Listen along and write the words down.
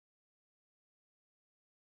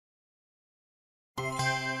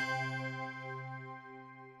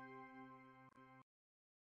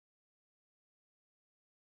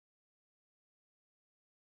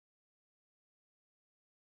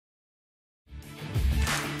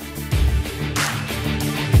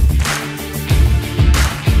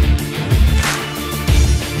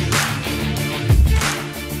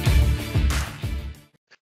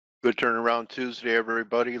Good turnaround Tuesday,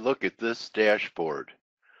 everybody. Look at this dashboard.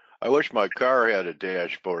 I wish my car had a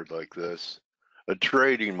dashboard like this. A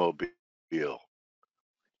trading mobile.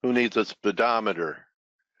 Who needs a speedometer?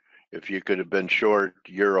 If you could have been short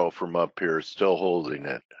Euro from up here, still holding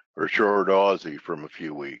it, or short Aussie from a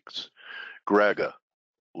few weeks. Grega,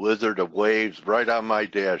 Lizard of Waves right on my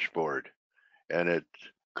dashboard, and it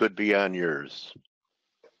could be on yours.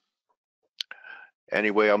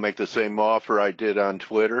 Anyway, I'll make the same offer I did on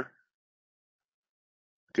Twitter.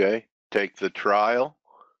 Okay, take the trial.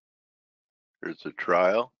 Here's the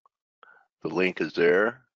trial. The link is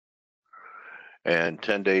there. And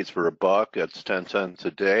 10 days for $1, that's 10 cents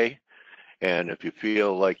a day. And if you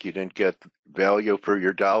feel like you didn't get value for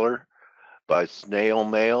your dollar, by snail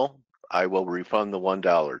mail, I will refund the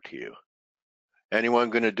 $1 to you.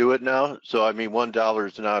 Anyone going to do it now? So, I mean, $1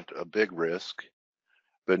 is not a big risk,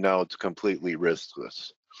 but now it's completely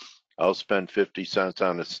riskless. I'll spend 50 cents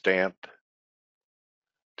on a stamp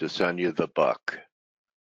to send you the buck.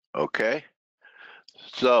 Okay?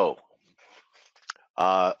 So,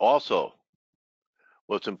 also,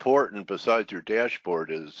 what's important besides your dashboard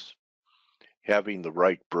is having the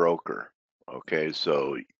right broker. Okay,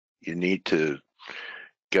 so you need to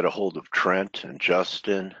get a hold of Trent and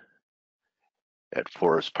Justin at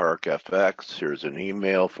Forest Park FX. Here's an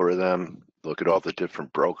email for them. Look at all the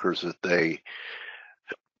different brokers that they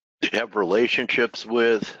have relationships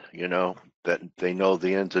with, you know, that they know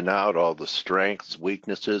the ins and out, all the strengths,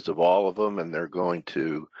 weaknesses of all of them, and they're going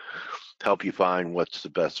to help you find what's the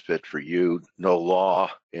best fit for you. No law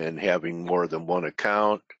in having more than one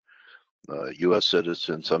account. U.S.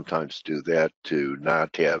 citizens sometimes do that to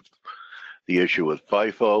not have the issue with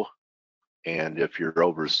FIFO. And if you're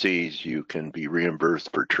overseas, you can be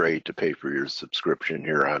reimbursed per trade to pay for your subscription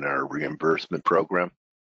here on our reimbursement program.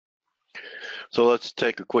 So let's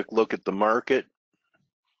take a quick look at the market.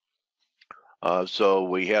 So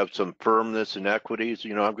we have some firmness in equities.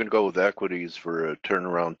 You know, I'm going to go with equities for a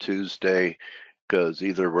turnaround Tuesday because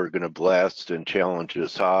either we're going to blast and challenge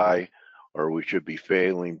this high, or we should be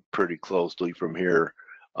failing pretty closely from here.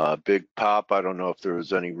 Big pop, I don't know if there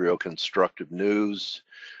was any real constructive news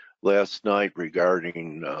last night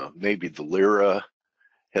regarding maybe the lira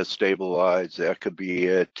has stabilized. That could be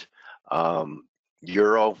it.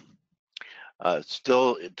 Euro,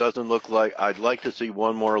 still, it doesn't look like, I'd like to see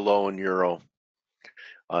one more low in Euro.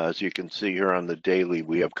 As you can see here on the daily,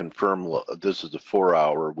 we have confirmed, this is the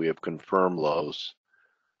 4-hour, we have confirmed lows.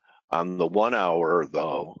 On the 1 hour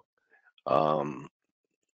though,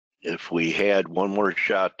 if we had one more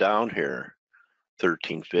shot down here,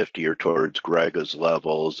 1350 or towards Grega's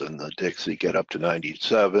levels and the Dixie get up to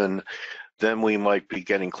 97, then we might be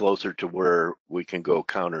getting closer to where we can go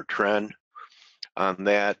counter trend. On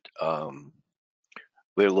that,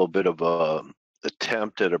 we had a little bit of a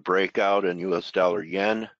attempt at a breakout in US dollar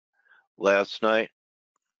yen last night.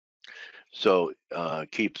 So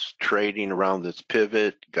keeps trading around this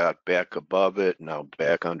pivot, got back above it, now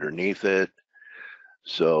back underneath it.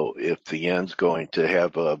 So if the yen's going to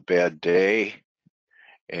have a bad day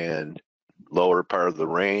and lower part of the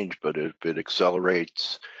range, but if it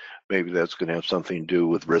accelerates, maybe that's going to have something to do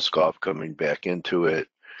with risk off coming back into it.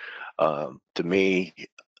 To me,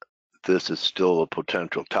 this is still a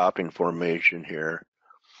potential topping formation here.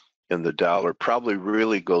 And the dollar probably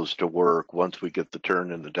really goes to work once we get the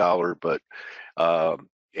turn in the dollar. But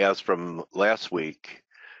as from last week,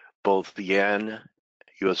 both the yen,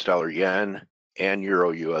 US dollar yen, and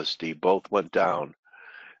Euro USD both went down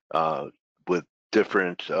with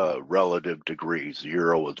different relative degrees. The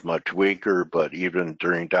Euro was much weaker, but even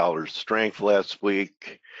during dollar strength last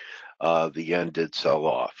week, the yen did sell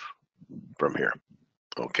off from here.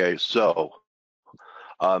 Okay, so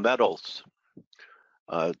metals.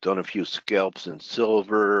 Done a few scalps in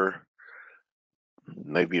silver.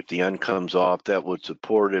 Maybe if the yen comes off, that would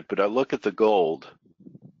support it. But I look at the gold,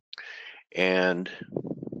 and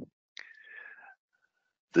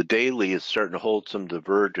the daily is starting to hold some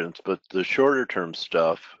divergence, but the shorter term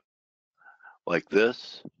stuff, like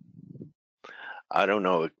this, I don't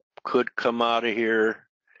know, it could come out of here.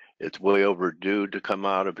 It's way overdue to come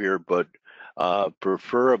out of here, but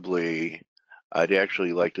preferably, I'd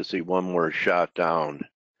actually like to see one more shot down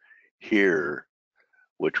here,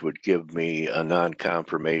 which would give me a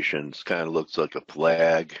non-confirmation. It kind of looks like a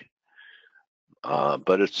flag,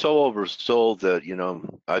 but it's so oversold that, you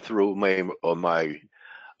know, I threw my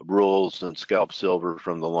rules and scalp silver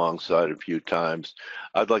from the long side a few times.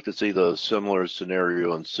 I'd like to see the similar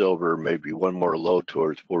scenario in silver, maybe one more low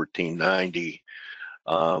towards 1490.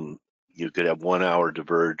 You could have 1 hour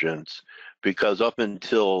divergence, because up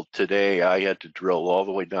until today, I had to drill all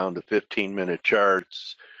the way down to 15-minute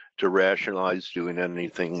charts to rationalize doing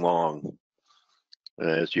anything long.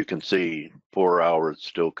 As you can see, 4 hours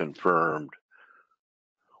still confirmed,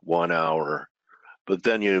 1 hour. But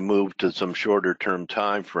then you move to some shorter term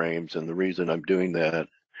time frames, and the reason I'm doing that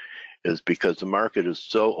is because the market is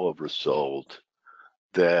so oversold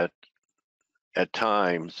that at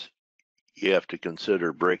times you have to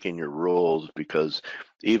consider breaking your rules, because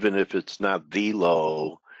even if it's not the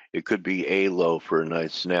low, it could be a low for a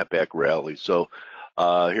nice snapback rally. So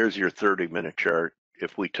here's your 30-minute chart.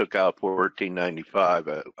 If we took out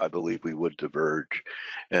 1495, I believe we would diverge.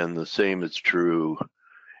 And the same is true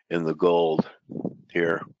in the gold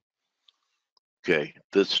here. Okay,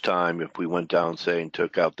 this time if we went down, say, and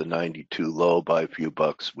took out the 92 low by a few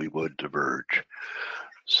bucks, we would diverge.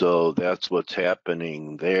 So that's what's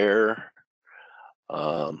happening there.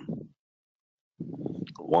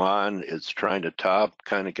 Juan is trying to top,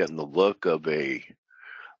 kind of getting the look of a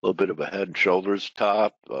little bit of a head and shoulders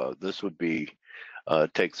top. This would be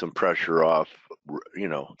take some pressure off, you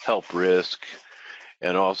know, help risk,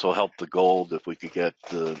 and also help the gold if we could get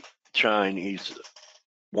the Chinese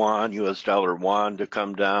yuan, US dollar yuan to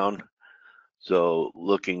come down. So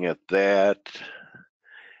looking at that,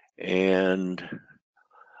 and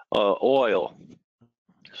oil.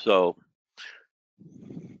 So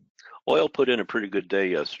oil put in a pretty good day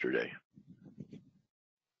yesterday.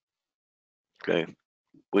 Okay,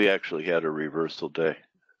 we actually had a reversal day,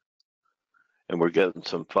 and we're getting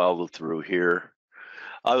some follow through here.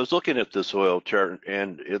 I was looking at this oil chart,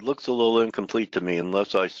 and it looks a little incomplete to me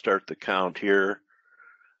unless I start the count here,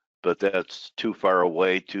 but that's too far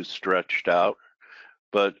away, too stretched out.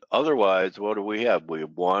 But otherwise, what do we have? We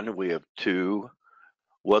have 1, we have 2.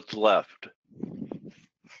 What's left?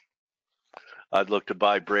 I'd look to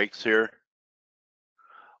buy breaks here.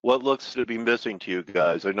 What looks to be missing to you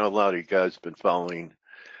guys? I know a lot of you guys have been following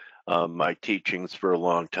my teachings for a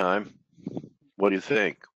long time. What do you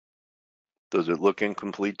think? Does it look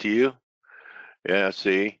incomplete to you? Yeah,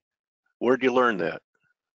 see? Where'd you learn that?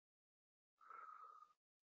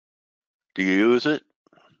 Do you use it?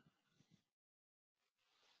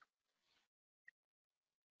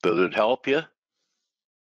 Does it help you?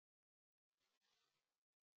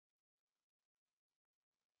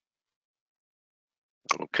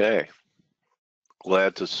 Okay.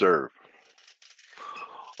 Glad to serve.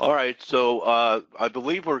 All right, so I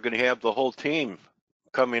believe we're going to have the whole team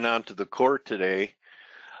coming onto the court today,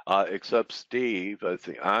 except Steve. I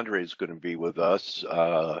think Andre's going to be with us.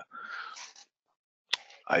 I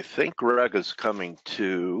think Greg is coming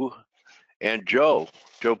too, and Joe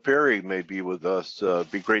Perry may be with us. It'd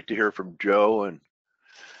be great to hear from Joe and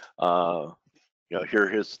you know, hear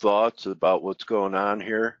his thoughts about what's going on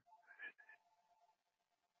here.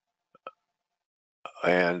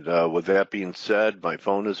 And with that being said, my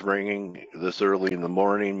phone is ringing this early in the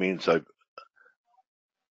morning, means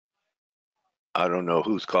I don't know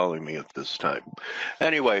who's calling me at this time.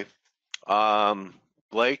 Anyway,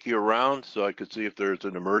 Blake, you around so I could see if there's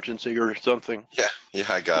an emergency or something? Yeah,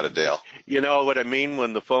 I got it, Dale. You know what I mean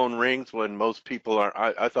when the phone rings, when most people aren't.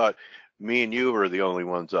 I thought me and you were the only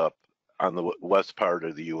ones up on the west part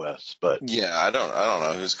of the U.S., but yeah, I don't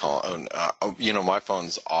know who's calling. You know, my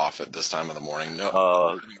phone's off at this time of the morning. No,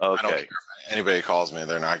 okay. I don't care if anybody calls me;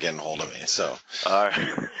 they're not getting hold of me. So,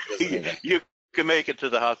 you can make it to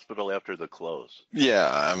the hospital after the close. Yeah,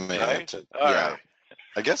 I mean, right? Right.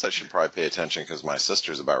 I guess I should probably pay attention because my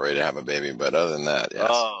sister's about ready to have a baby. But other than that, yes.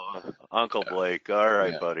 Oh, Uncle Blake. All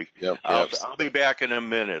right, buddy. Yep. I'll be back in a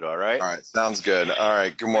minute. All right. All right. Sounds good. All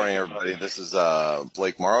right. Good morning, everybody. This is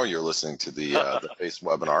Blake Morrow. You're listening to the FACE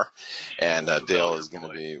webinar, and Dale is going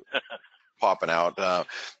to be popping out.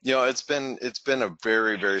 You know, it's been a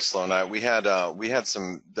very, very slow night. We had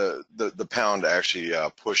some the pound actually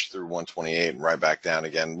pushed through 128 and right back down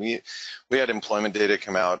again. We had employment data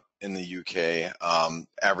come out in the UK.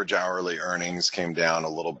 Average hourly earnings came down a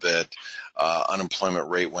little bit. Unemployment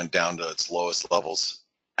rate went down to its lowest levels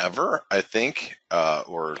ever, I think,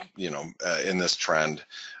 or you know, in this trend.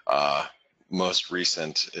 Most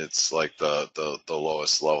recent, it's like the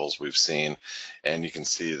lowest levels we've seen, and you can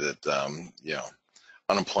see that you know,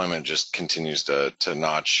 unemployment just continues to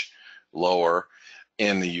notch lower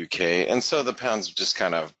in the UK, and so the pound's just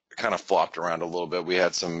kind of flopped around a little bit. We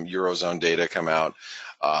had some Eurozone data come out.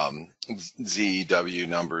 ZEW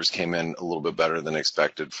numbers came in a little bit better than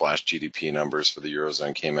expected. Flash GDP numbers for the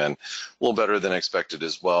Eurozone came in a little better than expected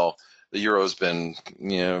as well. The Euro's been,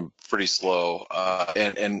 you know, pretty slow,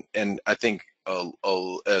 and I think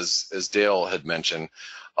as Dale had mentioned,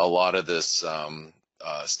 a lot of this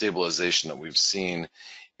stabilization that we've seen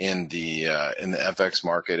in the FX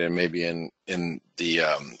market and maybe in the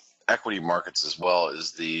equity markets as well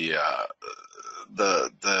is the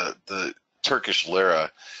Turkish lira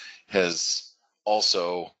has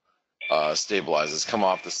also stabilized. It's come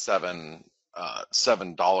off the $7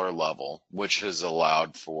 level, which has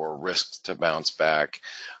allowed for risks to bounce back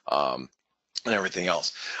and everything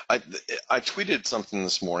else. I tweeted something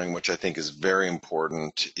this morning which I think is very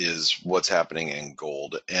important, is what's happening in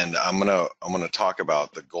gold, and I'm gonna talk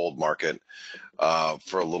about the gold market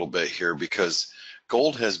for a little bit here, because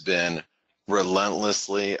gold has been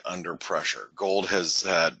relentlessly under pressure. Gold has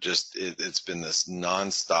had it's been this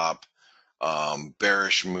nonstop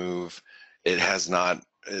bearish move.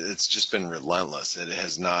 It's just been relentless. It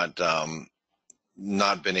has not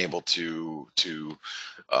been able to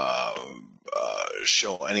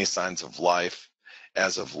show any signs of life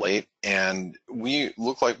as of late, and we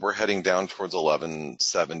look like we're heading down towards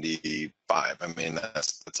 1175. I mean,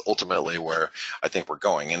 that's ultimately where I think we're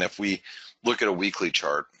going. And if we look at a weekly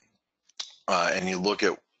chart and you look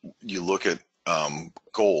at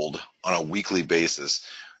gold on a weekly basis,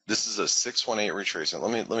 this is a 618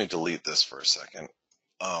 retracement. Let me delete this for a second.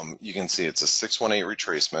 You can see it's a 618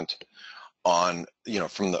 retracement on,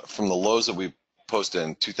 from the lows that we posted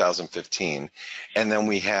in 2015, and then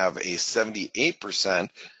we have a 78%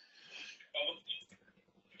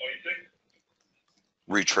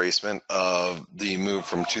 retracement of the move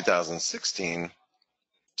from 2016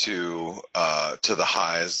 to the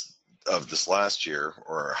highs of this last year,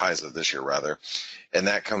 or highs of this year rather, and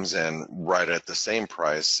that comes in right at the same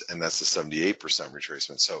price, and that's the 78%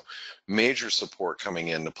 retracement. So major support coming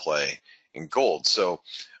into play in gold. So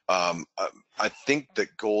I think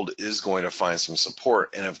that gold is going to find some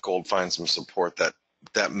support, and if gold finds some support,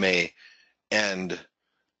 that may end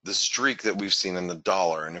the streak that we've seen in the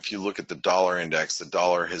dollar. And if you look at the dollar index, the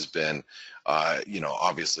dollar has been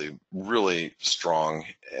obviously really strong,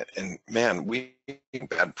 and man, we have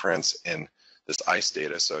bad prints in this ICE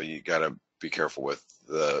data, so you got to be careful with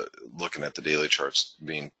looking at the daily charts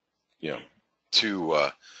being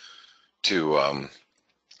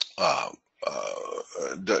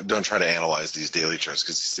don't try to analyze these daily charts,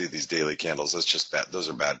 because you see these daily candles, that's just bad. Those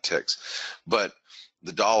are bad ticks. But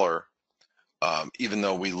the dollar, even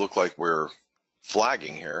though we look like we're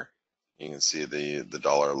flagging here, you can see the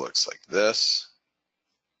dollar looks like this.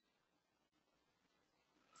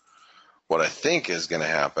 What I think is going to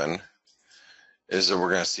happen is that we're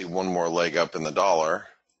going to see one more leg up in the dollar.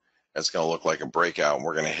 It's going to look like a breakout, and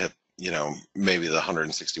we're going to hit, maybe the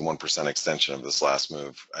 161% extension of this last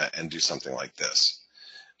move and do something like this.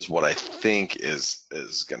 Is what I think is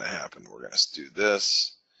going to happen. We're going to do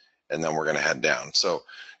this, and then we're going to head down. So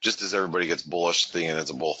just as everybody gets bullish, thinking it's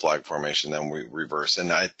a bull flag formation, then we reverse.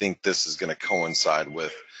 And I think this is going to coincide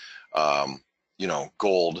with,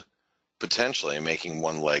 gold potentially making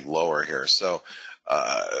one leg lower here. So,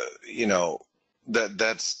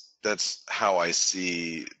 that's how I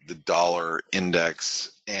see the dollar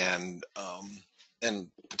index and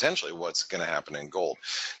potentially what's going to happen in gold.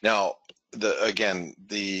 Now,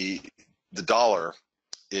 the dollar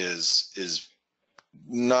is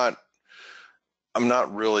not. I'm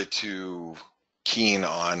not really too keen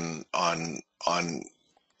on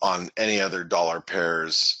any other dollar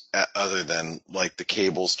pairs other than like the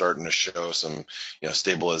cable starting to show some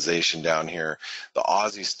stabilization down here. The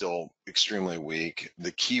Aussie's still extremely weak.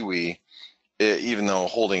 The Kiwi, even though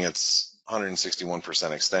holding its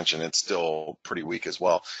 161% extension, it's still pretty weak as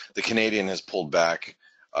well. The Canadian has pulled back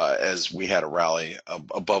as we had a rally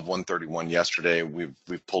above 131 yesterday. We've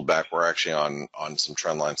pulled back. We're actually on some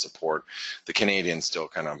trend line support. The Canadian's still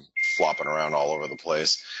kind of flopping around all over the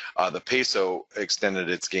place. The peso extended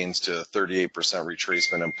its gains to 38%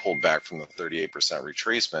 retracement and pulled back from the 38%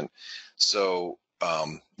 retracement. So,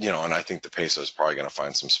 and I think the peso is probably going to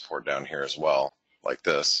find some support down here as well, like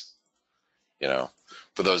this.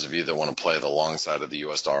 For those of you that want to play the long side of the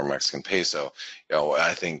U.S. dollar Mexican peso,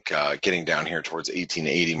 I think getting down here towards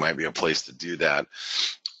 1880 might be a place to do that.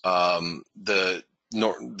 The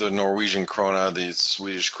Norwegian krona, the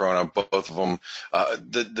Swedish krona, both of them.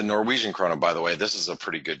 The Norwegian krona, by the way, this is a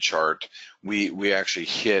pretty good chart. We actually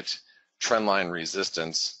hit trend line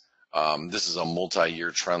resistance. This is a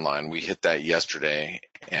multi-year trend line. We hit that yesterday,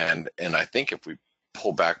 and I think if we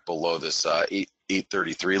pull back below this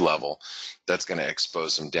 833 level, that's going to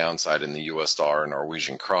expose some downside in the U.S. dollar and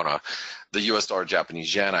Norwegian krona. The U.S. dollar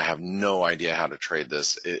Japanese yen, I have no idea how to trade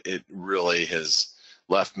this. It really has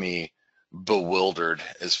left me bewildered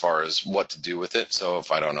as far as what to do with it. So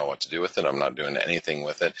if I don't know what to do with it, I'm not doing anything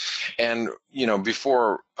with it. And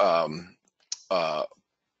before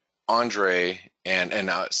Andre and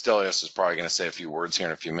Stelios is probably going to say a few words here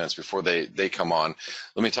in a few minutes before they come on,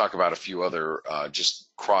 let me talk about a few other just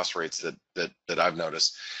cross rates that I've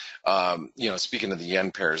noticed. Speaking of the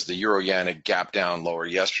yen pairs, the euro yen had gapped down lower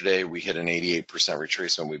yesterday. We hit an 88%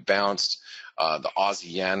 retracement. We bounced. The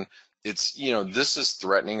Aussie yen, it's, this is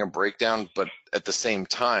threatening a breakdown, but at the same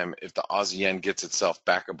time, if the Aussie yen gets itself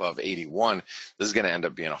back above 81, this is going to end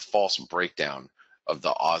up being a false breakdown of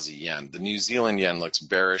the Aussie yen. The New Zealand yen looks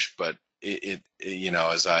bearish, but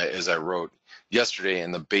as I wrote yesterday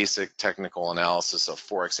in the basic technical analysis of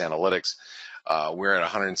ForexAnalytix, we're at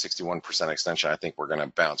 161% extension. I think we're going to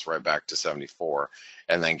bounce right back to 74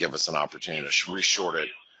 and then give us an opportunity to reshort it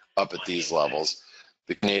up at these levels.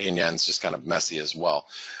 The Canadian yen's just kind of messy as well.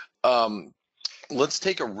 Let's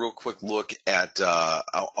take a real quick look at, I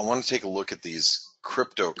want to take a look at these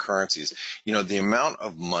cryptocurrencies. The amount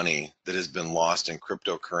of money that has been lost in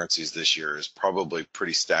cryptocurrencies this year is probably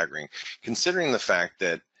pretty staggering, considering the fact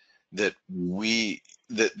that there's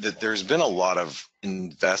been a lot of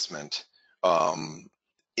investment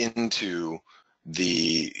into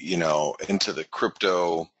the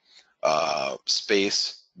crypto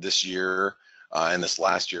space this year. And this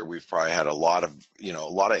last year, we've probably had a lot of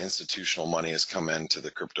institutional money has come into the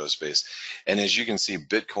crypto space. And as you can see,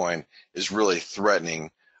 Bitcoin is really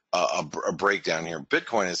threatening a breakdown here.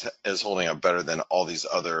 Bitcoin is holding up better than all these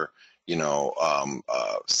other,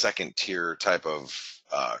 second tier type of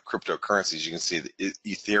cryptocurrencies. You can see the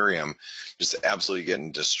Ethereum just absolutely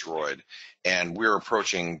getting destroyed. And we're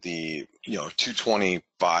approaching the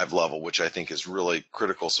 225 level, which I think is really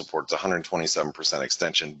critical support. It's 127%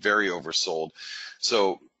 extension, very oversold.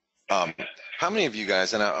 So how many of you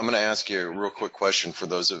guys, and I'm going to ask you a real quick question for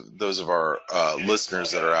those of our listeners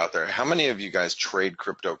that are out there, how many of you guys trade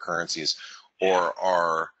cryptocurrencies or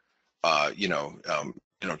are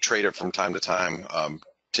trade it from time to time,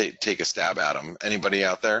 take a stab at them? Anybody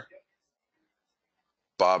out there?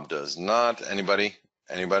 Bob does not. Anybody?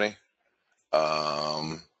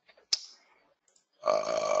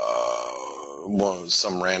 Well,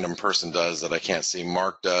 some random person does that I can't see.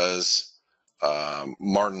 Mark does.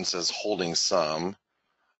 Martin says holding some,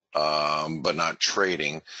 but not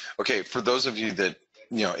trading. Okay, for those of you that,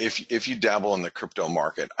 if you dabble in the crypto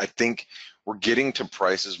market, I think we're getting to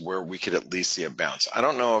prices where we could at least see a bounce. I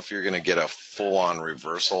don't know if you're going to get a full-on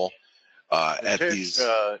reversal at these.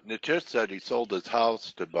 Nitish said he sold his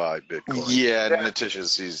house to buy Bitcoin. Yeah, Nitish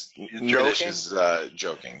is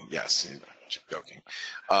joking. Yes, he's joking.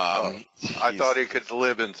 I thought he could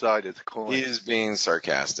live inside his coin. He's being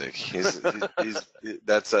sarcastic.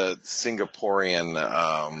 That's a Singaporean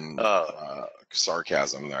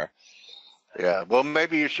sarcasm there. Yeah, well,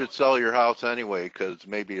 maybe you should sell your house anyway, because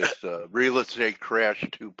maybe it's real estate crash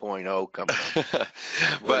 2.0 coming up.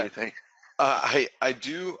 What do you think? I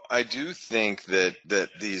do think that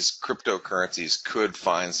these cryptocurrencies could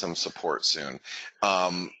find some support soon.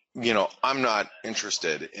 I'm not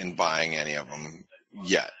interested in buying any of them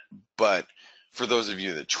yet, but for those of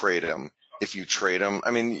you that trade them, if you trade them, I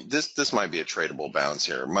mean, this might be a tradable bounce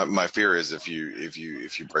here. My fear is if you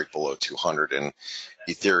break below 200 in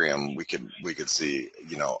Ethereum, we could see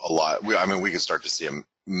a lot. We could start to see a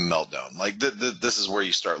meltdown. Like this is where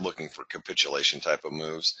you start looking for capitulation type of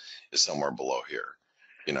moves, is somewhere below here.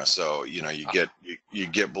 So you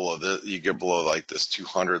get below like this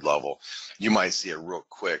 200 level, you might see it real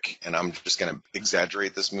quick. And I'm just going to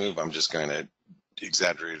exaggerate this move. I'm just going to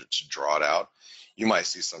exaggerate it to draw it out. You might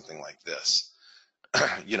see something like this,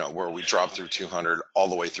 where we drop through 200 all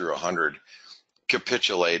the way through 100,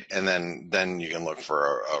 capitulate, and then you can look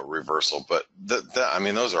for a reversal. But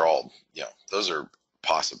those are all, those are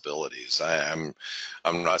possibilities. I'm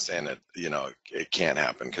not saying that it can't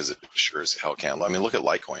happen, because it sure as hell can. I mean, look at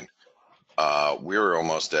Litecoin. We were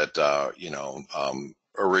almost at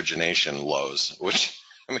origination lows, which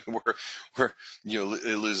we're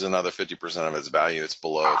it loses another 50% of its value. It's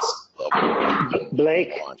below its level.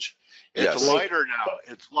 Blake. Launch. It's lighter now.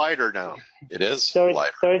 It's lighter now. It is. Sorry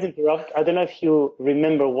lighter. to interrupt. I don't know if you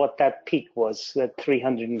remember what that peak was, that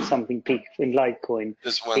 300 and something peak in Litecoin.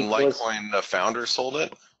 Is when Litecoin, the founder, sold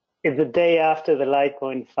it? It's the day after the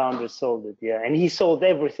Litecoin founder sold it, yeah. And he sold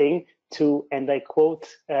everything to, and I quote,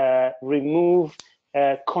 remove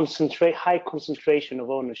high concentration of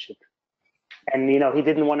ownership. And he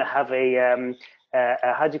didn't want to have a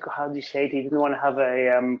how do you say it? He didn't want to have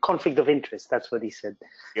a conflict of interest. That's what he said.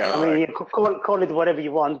 Yeah. I mean, call it whatever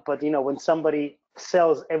you want, but when somebody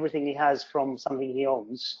sells everything he has from something he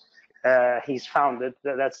owns, he's founded.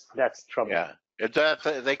 That's trouble. Yeah. Is that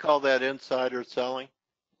they call that insider selling?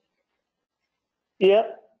 Yeah.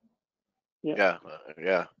 Yeah.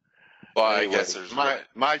 Yeah. Well, I Anyway, guess there's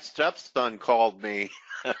my stepson called me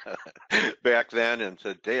back then and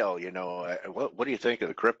said, Dale, what do you think of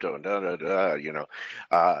the crypto? And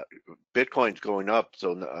Bitcoin's going up.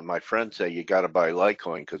 So my friends say you got to buy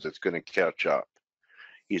Litecoin because it's going to catch up.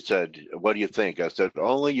 He said, what do you think? I said,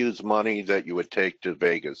 only use money that you would take to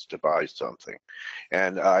Vegas to buy something.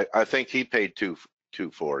 And I think he paid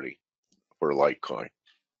 $240 for Litecoin.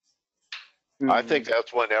 I think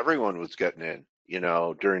that's when everyone was getting in.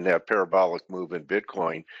 During that parabolic move in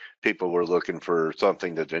Bitcoin, people were looking for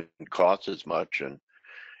something that didn't cost as much, and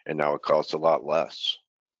now it costs a lot less.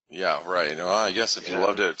 Yeah, right. Well, I guess if you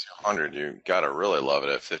loved it at 200, you got to really love it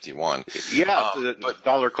at 51. Yeah, but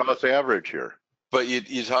dollar cost average here. But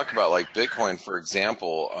you talk about like Bitcoin, for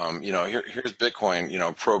example. Here's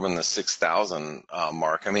Bitcoin, probing the 6,000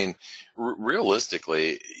 mark. I mean,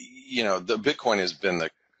 realistically, the Bitcoin has been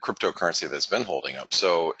the cryptocurrency that's been holding up.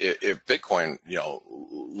 So if Bitcoin,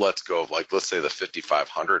 lets go of, like, let's say the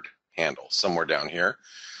 5,500 handle somewhere down here,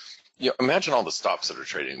 imagine all the stops that are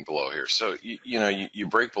trading below here. So you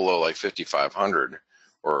break below like 5,500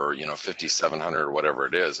 or 5,700 or whatever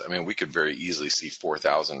it is. I mean, we could very easily see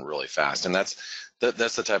 4,000 really fast, and that's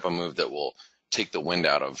the type of move that will take the wind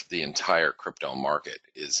out of the entire crypto market.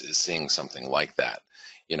 Is seeing something like that.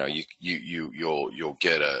 You'll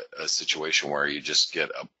get a situation where you just get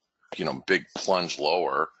a big plunge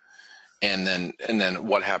lower, and then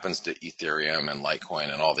what happens to Ethereum and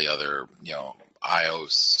Litecoin and all the other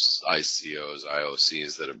ICOs,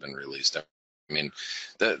 IOCs that have been released. I mean,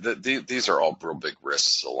 these are all real big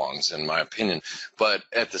risks alongs, in my opinion. But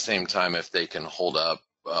at the same time, if they can hold up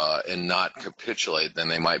and not capitulate, then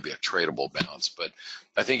they might be a tradable bounce. But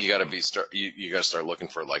I think you got to start looking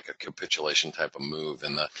for like a capitulation type of move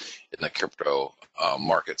in the crypto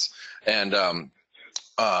markets. And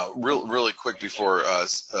really quick before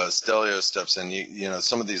Stelio steps in,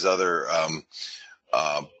 some of these other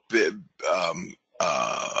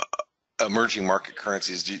emerging market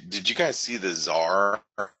currencies. Did you guys see the ZAR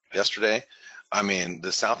yesterday? I mean,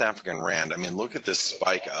 the South African rand. I mean, look at this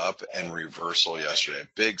spike up and reversal yesterday.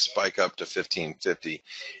 Big spike up to 1550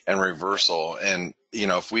 and reversal. And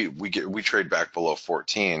if we trade back below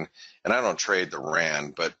 14, and I don't trade the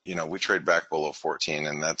rand, but we trade back below 14,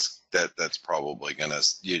 and that's probably gonna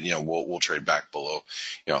we'll trade back below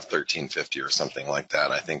 1350 or something like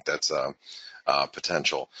that. I think that's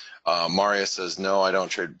potential. Maria says, no, I don't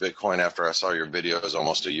trade Bitcoin after I saw your videos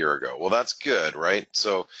almost a year ago. Well, that's good, right?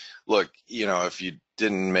 So look, if you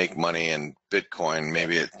didn't make money in Bitcoin,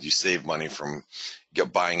 maybe you saved money from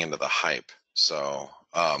buying into the hype. So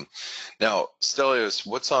now, Stelios,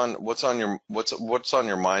 what's on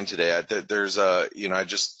your mind today? There's I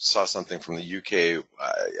just saw something from the UK.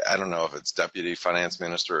 I don't know if it's Deputy Finance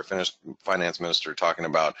Minister or Finance Minister talking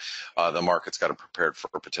about the market's got to prepare for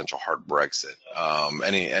a potential hard Brexit.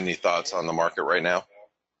 Any thoughts on the market right now?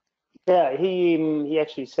 Yeah, he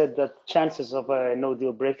actually said that chances of a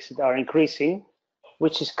no-deal Brexit are increasing,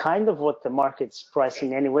 which is kind of what the market's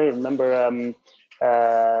pricing anyway. Remember,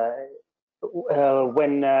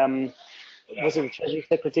 when was it the Treasury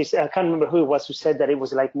Secretary? I can't remember who it was who said that it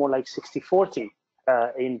was more like 60-40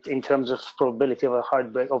 in terms of probability of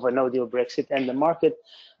a no-deal Brexit, and the market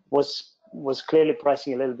was clearly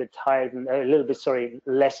pricing a little bit higher than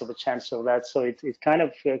less of a chance of that. So it kind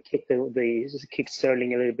of kicked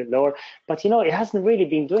sterling a little bit lower. But it hasn't really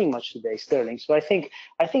been doing much today, sterling. So I think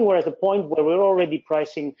we're at the point where we're already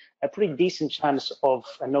pricing a pretty decent chance of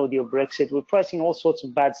a no-deal Brexit. We're pricing all sorts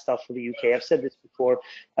of bad stuff for the UK. I've said this before.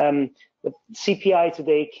 The CPI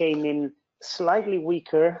today came in slightly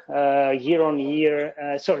weaker year on year.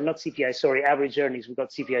 Sorry, not CPI, sorry, average earnings. We've got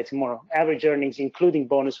CPI tomorrow. Average earnings, including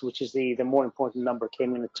bonus, which is the more important number,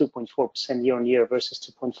 came in at 2.4% year on year versus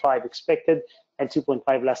 2.5 expected and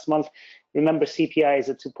 2.5 last month. Remember, CPI is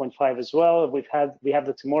at 2.5 as well. We have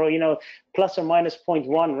that tomorrow. Plus or minus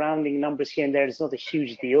 0.1, rounding numbers here and there. It's not a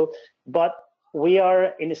huge deal, but we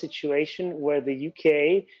are in a situation where the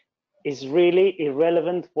UK is really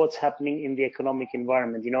irrelevant what's happening in the economic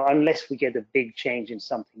environment, unless we get a big change in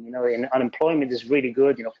something, and unemployment is really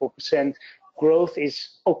good, 4%. Growth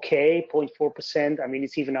is okay, 0.4%. I mean,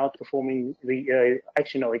 it's even outperforming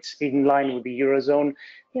it's in line with the Eurozone.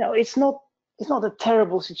 It's not a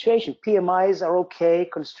terrible situation. PMIs are okay.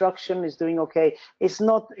 Construction is doing okay. It's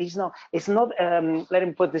not, let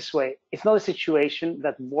me put it this way. It's not a situation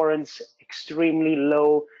that warrants extremely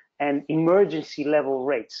low and emergency level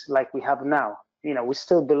rates like we have now. We're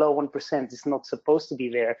still below 1%. It's not supposed to be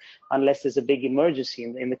there unless there's a big emergency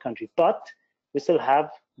in the country. But we still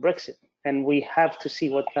have Brexit, and we have to see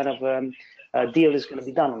what kind of deal is going to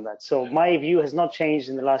be done on that. So my view has not changed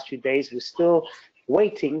in the last few days. We're still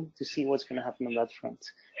waiting to see what's going to happen on that front.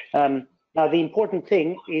 Now, the important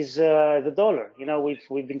thing is the dollar. You know,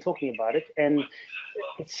 we've been talking about it, and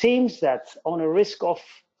it seems that on a risk-off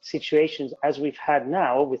situations as we've had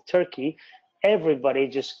now with Turkey, everybody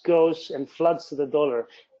just goes and floods to the dollar.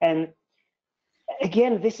 And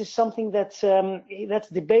again, this is something that's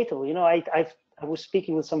debatable. You know, I was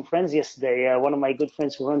speaking with some friends yesterday. One of my good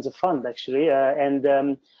friends who runs a fund, actually,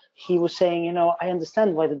 and he was saying, you know, I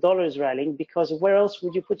understand why the dollar is rallying, because where else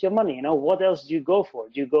would you put your money? You know, what else do you go for?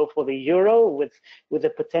 Do you go for the euro with the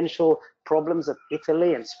potential problems that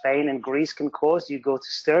Italy and Spain and Greece can cause? Do you go to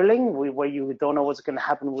sterling, where you don't know what's going to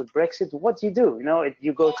happen with Brexit? What do? You know,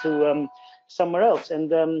 you go to somewhere else.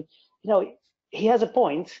 And you know, he has a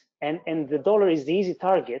point, and the dollar is the easy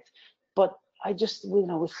target. But I just, you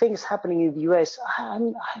know, with things happening in the US,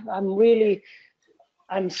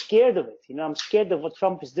 I'm scared of it. You know, I'm scared of what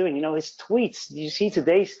Trump is doing. You know, his tweets. Did you see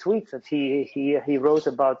today's tweet that he wrote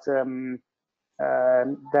about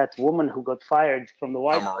that woman who got fired from the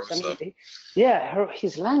White House? I mean, yeah,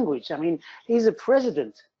 his language. I mean, he's a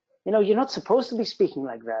president. You know, you're not supposed to be speaking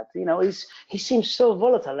like that. You know, he seems so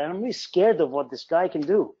volatile, and I'm really scared of what this guy can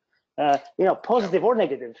do. You know, positive or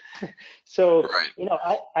negative. So, you know,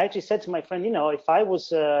 I actually said to my friend, you know, if I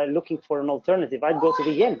was looking for an alternative, I'd go to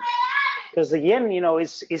the yen. Because the yen, you know,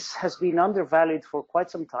 has been undervalued for quite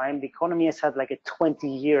some time. The economy has had like a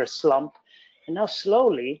 20-year slump, and now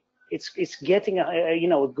slowly it's getting you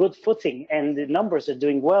know, a good footing, and the numbers are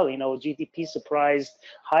doing well. You know, GDP surprised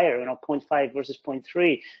higher, you know, 0.5 versus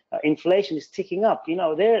 0.3. Inflation is ticking up. You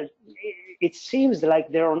know, it seems like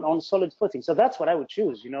they're on solid footing. So that's what I would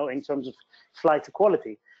choose, you know, in terms of flight to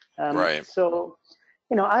quality. So,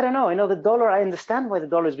 you know, I don't know. You know, the dollar, I understand why the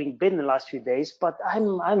dollar is being bid in the last few days, but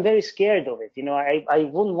I'm very scared of it. You know, I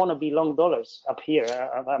wouldn't want to be long dollars up here.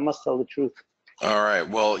 I must tell the truth. All right.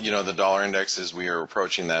 Well, you know, the dollar index, as we are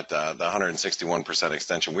approaching that the 161%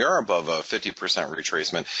 extension, we are above a 50%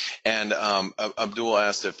 retracement. And Abdul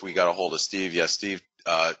asked if we got a hold of Steve. Yes, Steve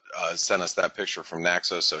sent us that picture from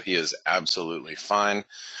Naxos, so he is absolutely fine.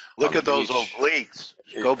 Look at those obliques.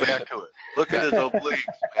 Go back to it. Look at his obliques.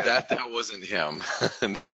 That wasn't him.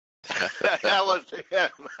 That was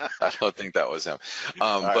him. I don't think that was him.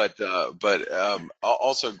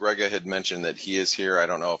 Also, Grega had mentioned that he is here. I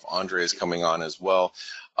don't know if Andre is coming on as well.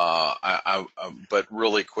 But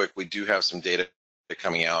really quick, we do have some data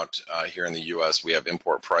coming out here in the U.S. We have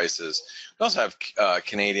import prices. We also have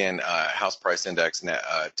Canadian house price index,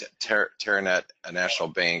 Terranet, a National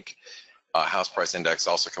Bank house price index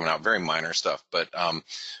also coming out. Very minor stuff, but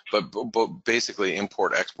basically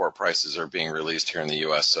import-export prices are being released here in the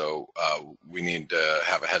U.S. So we need to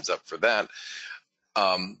have a heads up for that.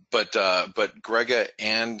 But Grega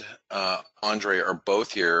and Andre are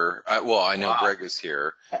both here. Well, I know Grega's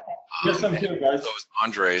here. Yes, I'm here, guys. So is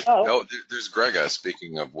Andre. Oh. Oh, there's Grega.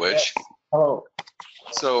 Speaking of which. Yeah. Hello.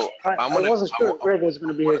 So I wasn't sure Greg was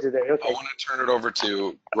going to be here today. Okay. I want to turn it over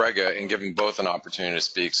to Grega and give them both an opportunity to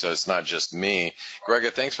speak, so it's not just me.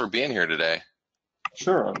 Grega, thanks for being here today.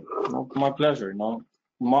 Sure, my pleasure. You know,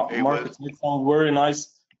 markets need some very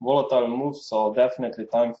nice volatile moves, so definitely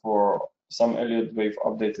time for some Elliott wave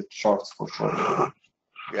updated charts for sure.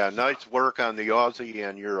 Yeah, nice work on the Aussie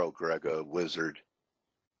and Euro, Grega, wizard.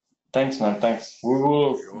 Thanks, man. Thanks. We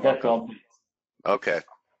will get to update. Okay.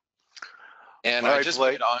 And I just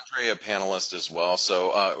made Andre a panelist as well.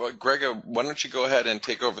 So, Grega, why don't you go ahead and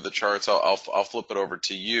take over the charts? I'll flip it over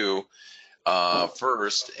to you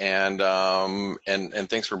first. And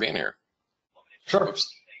thanks for being here. Sure. Oops.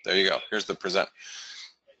 There you go. Here's the present.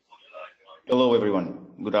 Hello, everyone.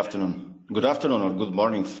 Good afternoon. Good afternoon or good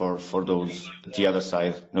morning for those at the other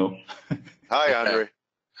side. No. Hi, Andre.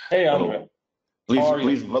 Hey, Andre.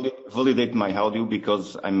 Please validate my audio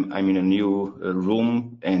because I'm in a new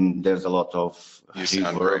room and there's a lot of. You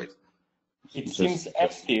sound great. It seems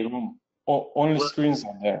empty room. Only screens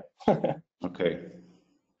are there. Okay.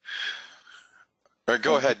 All right,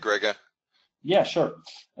 go ahead, Grega. Yeah, sure.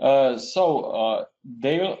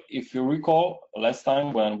 Dale, if you recall, last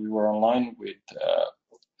time when we were online with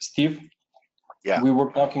Steve, we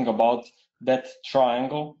were talking about that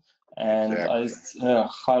triangle. And exactly. I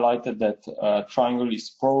highlighted that triangle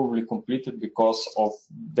is probably completed because of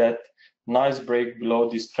that nice break below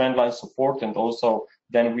this trendline support, and also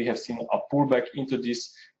then we have seen a pullback into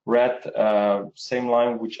this red same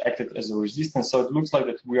line which acted as a resistance. So it looks like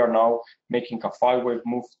that we are now making a 5-wave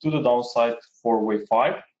move to the downside for wave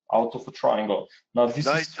 5 out of a triangle. Now this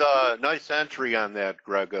nice entry on that,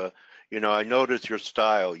 Grega. You know, I noticed your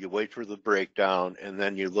style. You wait for the breakdown, and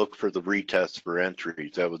then you look for the retest for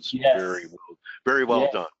entries. That was very well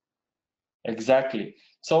done. Exactly.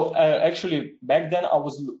 So actually, back then I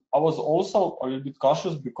was also a little bit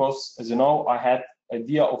cautious because, as you know, I had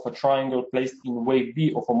idea of a triangle placed in wave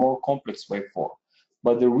B of a more complex wave 4.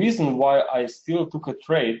 But the reason why I still took a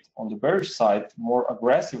trade on the bearish side more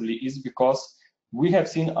aggressively is because we have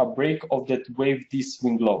seen a break of that wave D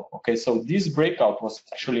swing low. Okay, so this breakout was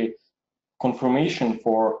actually confirmation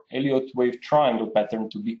for Elliott wave triangle pattern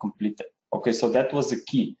to be completed. Okay, so that was the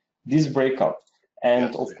key, this breakout.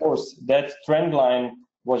 And of course, that trend line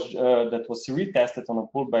was that was retested on a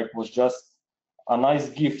pullback was just a nice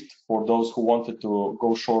gift for those who wanted to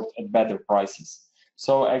go short at better prices.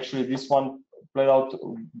 So actually, this one played out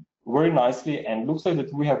very nicely, and looks like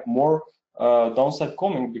that we have more downside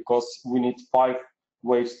coming because we need 5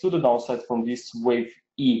 waves to the downside from this wave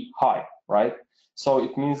E high, right? So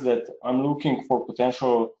it means that I'm looking for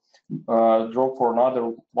potential drop for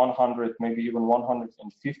another 100, maybe even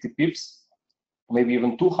 150 pips, maybe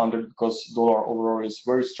even 200, because dollar overall is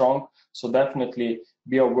very strong. So definitely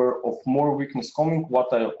be aware of more weakness coming.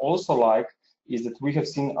 What I also like is that we have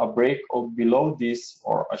seen a break of below this,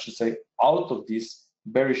 or I should say out of this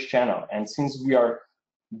bearish channel. And since we are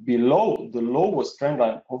below the lowest trend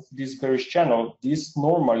line of this bearish channel, this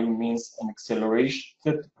normally means an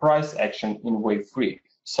accelerated price action in wave 3.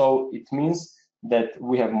 So it means that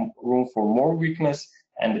we have room for more weakness,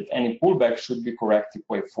 and that any pullback should be corrective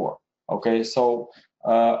wave 4. Okay, so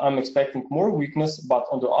I'm expecting more weakness, but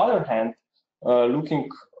on the other hand, looking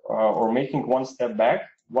or making one step back,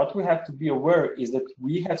 what we have to be aware is that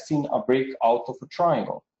we have seen a break out of a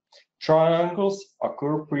triangle. Triangles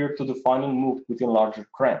occur prior to the final move within larger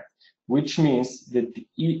trend, which means that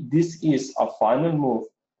this is a final move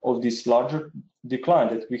of this larger decline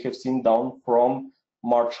that we have seen down from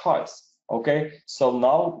March highs. Okay, so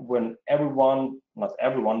now when everyone, not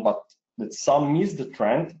everyone, but that some miss the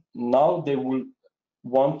trend, now they will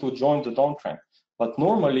want to join the downtrend. But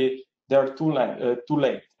normally they are too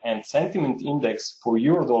late, and sentiment index for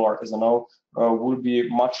euro dollar, as I know, will be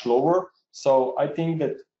much lower. So I think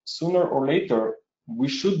that sooner or later we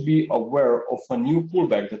should be aware of a new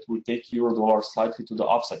pullback that will take euro dollar slightly to the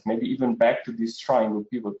upside, maybe even back to this triangle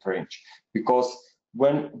pivot range, because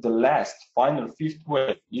when the last final 5th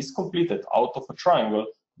wave is completed out of a triangle,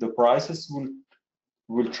 the prices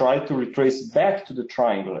will try to retrace back to the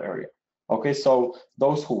triangle area. Okay, so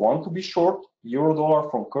those who want to be short euro dollar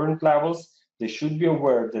from current levels, they should be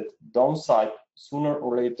aware that downside sooner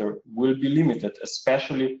or later will be limited,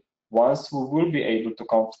 especially once we will be able to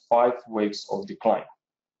count 5 waves of decline.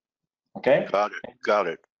 Okay? Got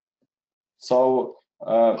it. So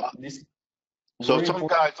so some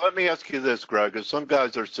guys, let me ask you this, Greg, because some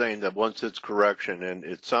guys are saying that once it's correction, and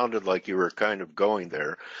it sounded like you were kind of going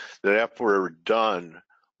there, that after we're done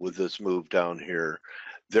with this move down here,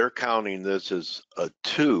 they're counting this as a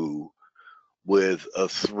 2 with a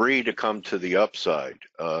 3 to come to the upside.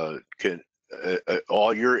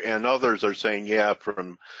 All your and others are saying, yeah,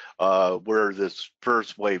 from where this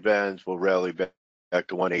first wave ends, we'll rally back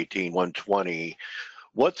to 118, 120.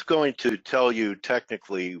 What's going to tell you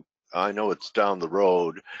technically, I know it's down the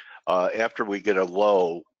road, after we get a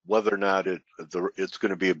low, whether or not it's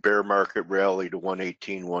going to be a bear market rally to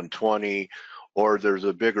 118, 120, or there's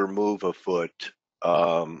a bigger move afoot,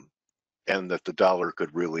 and that the dollar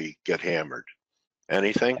could really get hammered?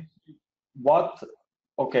 Anything?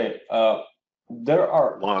 Okay, there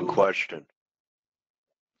are long question.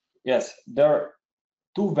 Yes, there are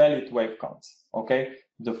 2 valid wave counts. Okay,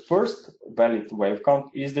 the first valid wave count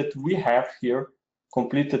is that we have here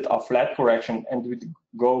completed a flat correction and we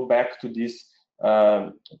go back to this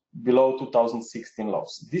below 2016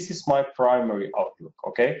 lows. This is my primary outlook.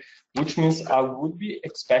 Okay, which means I would be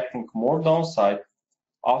expecting more downside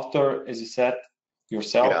after, as you said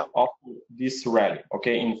yourself, after this rally.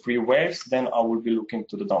 Okay, in 3 waves, then I will be looking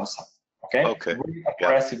to the downside. Okay, very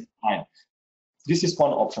aggressive line. This is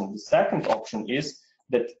one option. The second option is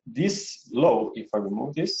that this low, if I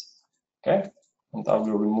remove this, okay, and I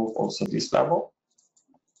will remove also this level.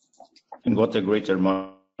 And what a great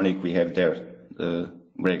harmonic we have there,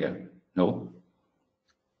 Greg. No?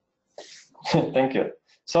 Thank you.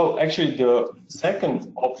 So actually the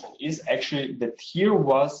second option is actually that here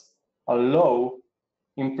was a low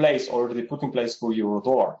in place, already put in place for euro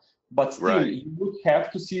dollar. But still, you would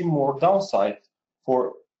have to see more downside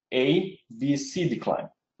for A, B, C decline,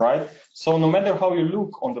 right? So no matter how you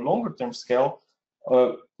look on the longer term scale,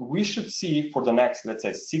 we should see for the next, let's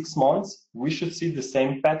say, 6 months, we should see the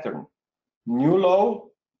same pattern. New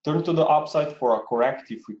low, turn to the upside for a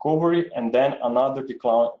corrective recovery, and then another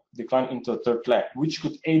decline into a third leg, which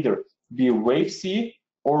could either be wave C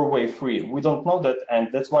or wave 3. We don't know that, and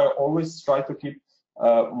that's why I always try to keep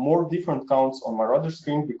more different counts on my radar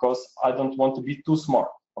screen because I don't want to be too smart.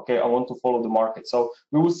 Okay, I want to follow the market. So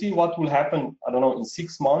we will see what will happen, I don't know, in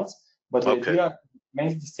 6 months, but the idea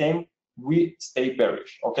remains the same. We stay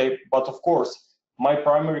bearish. Okay, but of course, my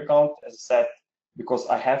primary count, as I said, because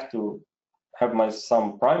I have to have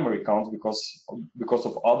some primary counts because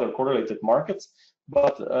of other correlated markets,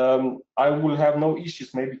 but I will have no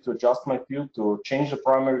issues maybe to adjust my field, to change the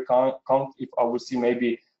primary count if I will see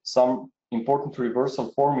maybe some important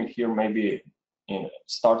reversal for me here, maybe in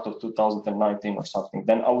start of 2019 or something.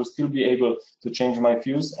 Then I will still be able to change my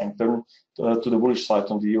views and turn to the bullish side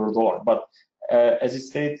on the euro dollar. But as it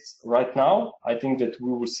states right now, I think that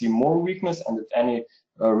we will see more weakness and that any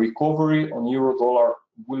recovery on euro dollar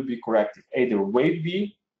will be corrective, either wave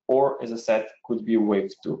B or, as I said, could be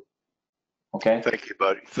wave 2. Okay. Thank you,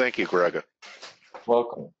 buddy. Thank you, Grega.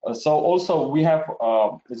 Welcome. So also we have,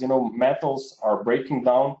 as you know, metals are breaking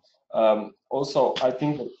down. Also, I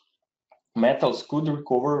think that metals could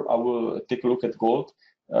recover. I will take a look at gold.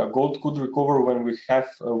 Gold could recover when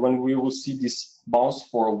we will see this bounce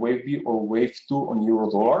for wave B or wave 2 on euro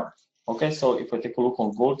dollar. Okay, so if I take a look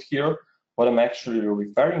on gold here, what I'm actually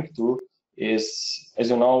referring to is, as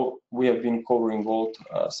you know, we have been covering gold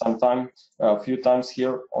a few times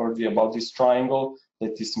here already about this triangle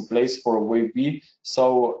that is in place for a wave B.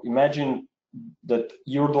 So imagine that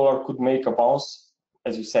euro dollar could make a bounce,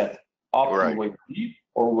 as you said, up in wave B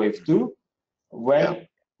or wave 2, when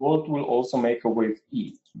gold will also make a wave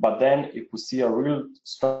E. But then if we see a real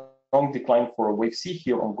strong decline for a wave C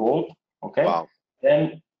here on gold, okay,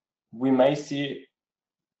 then we may see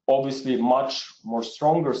obviously much more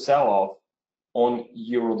stronger sell-off on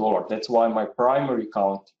euro dollar. That's why my primary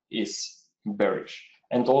count is bearish.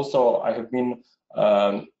 And also I have been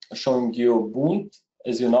showing you Bund.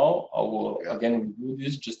 As you know, I will again review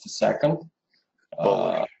this just a second.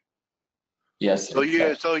 Yes. So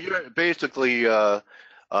you're basically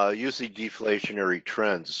you see deflationary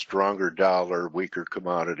trends, stronger dollar, weaker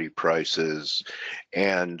commodity prices,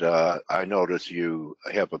 and I notice you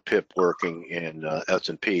have a pip working in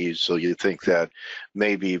S&Ps, so you think that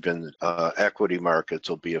maybe even equity markets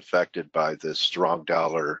will be affected by this strong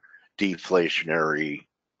dollar deflationary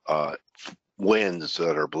winds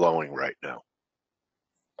that are blowing right now.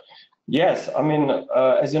 Yes, I mean,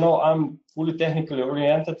 as you know, I'm fully technically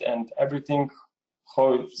oriented, and everything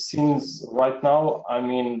how it seems right now, I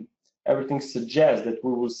mean, everything suggests that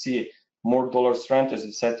we will see more dollar strength. As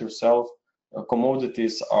you said yourself,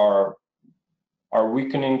 commodities are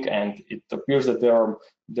weakening, and it appears that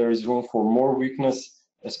there is room for more weakness,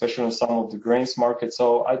 especially in some of the grains market.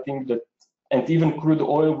 So I think that, and even crude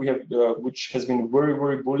oil, we have which has been very,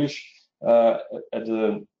 very bullish at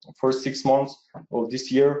the first 6 months of this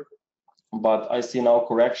year, but I see now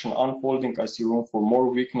correction unfolding. I see room for more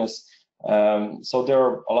weakness. So there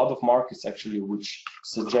are a lot of markets actually which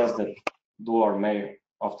suggest that dollar may,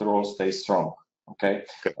 after all, stay strong. Okay.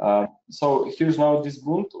 So here's now this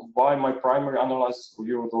Bund. Why my primary analysis for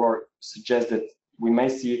euro dollar suggests that we may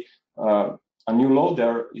see a new low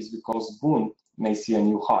there is because Bund may see a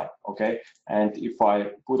new high. Okay. And if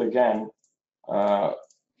I put again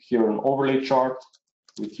here an overlay chart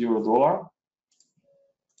with euro dollar.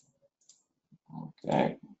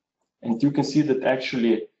 Okay. And you can see that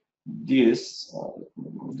actually this,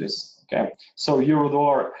 okay, so euro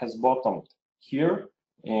dollar has bottomed here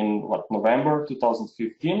in November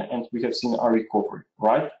 2015, and we have seen a recovery,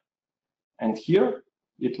 right? And here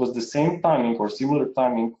it was the same timing or similar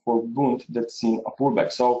timing for Bund that's seen a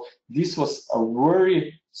pullback. So this was a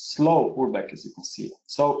very slow pullback, as you can see.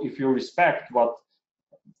 So if you respect what,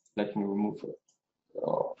 let me remove it.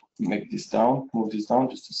 Make this down, move this down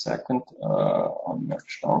just a second, on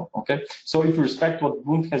merge down. Okay, so if you respect what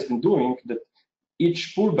Bund has been doing, that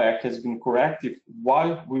each pullback has been corrective,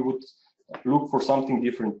 why we would look for something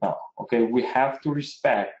different now? Okay, we have to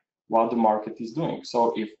respect what the market is doing.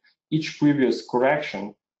 So if each previous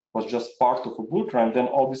correction was just part of a bull trend, then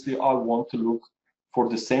obviously I want to look for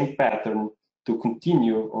the same pattern to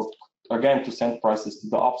continue, or again to send prices to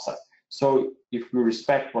the upside. So if we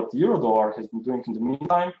respect what euro dollar has been doing in the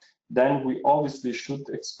meantime, then we obviously should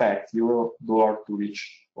expect euro dollar to reach,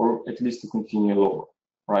 or at least to continue lower,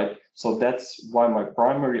 right? So that's why my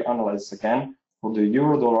primary analysis again for the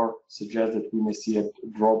euro dollar suggests that we may see a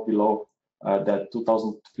drop below that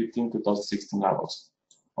 2015-2016 levels.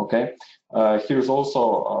 Okay, here's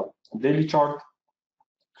also a daily chart,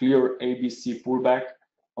 clear ABC pullback.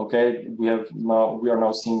 Okay, we are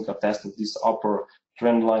now seeing a test of this upper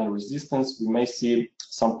trend line resistance. We may see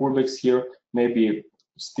some pullbacks here, maybe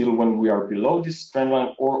still when we are below this trend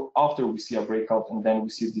line, or after we see a breakout and then we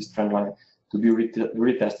see this trend line to be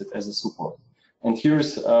retested as a support. And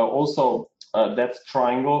here's also that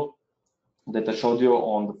triangle that I showed you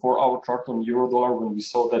on the 4-hour chart on euro-dollar when we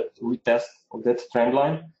saw that retest of that trend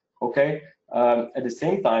line. Okay. At the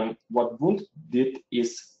same time, what Bund did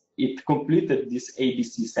is it completed this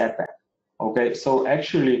ABC setback. Okay. So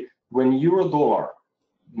actually, when euro-dollar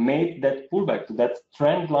made that pullback to that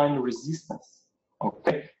trend line resistance,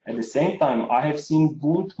 okay, at the same time, I have seen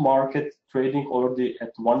Bund market trading already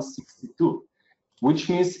at 162, which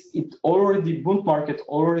means Bund market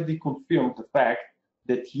already confirmed the fact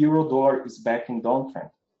that euro-dollar is back in downtrend,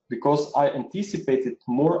 because I anticipated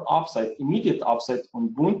more upside, immediate upside on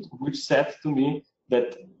Bund, which said to me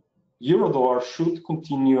that euro-dollar should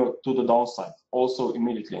continue to the downside also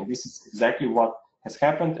immediately. And this is exactly what has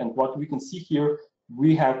happened. And what we can see here,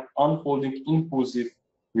 we have unfolding impulsive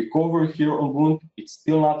recovery here on Bund. It's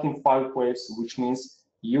still not in 5 waves, which means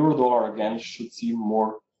euro-dollar again should see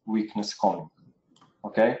more weakness coming.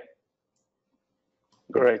 Okay.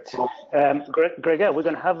 Great. Greg, we're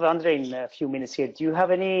going to have Andre in a few minutes here. Do you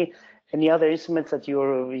have any other instruments that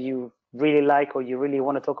you really like or you really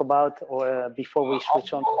want to talk about, or before we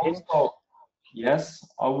switch on to him? Yes,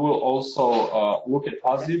 I will also look at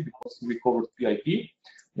ASI because we covered PIP.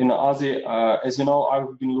 In ASI, as you know,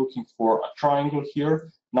 I've been looking for a triangle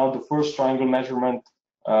here. Now the first triangle measurement,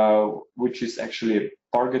 which is actually a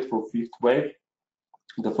target for 5th wave,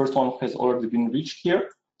 the first one has already been reached here.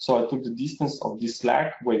 So I took the distance of this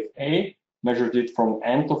slack, wave A, measured it from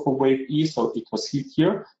end of a wave E, so it was hit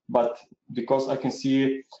here. But because I can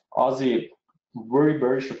see ASI very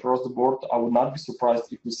bearish across the board, I would not be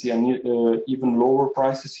surprised if we see even lower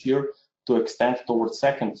prices here to extend towards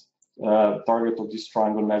second target of this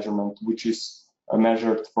triangle measurement, which is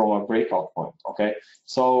measured from a breakout point. Okay,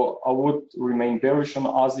 so I would remain bearish on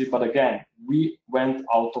ASI, but again, we went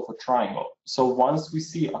out of a triangle. So once we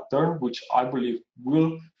see a turn, which I believe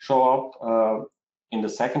will show up in the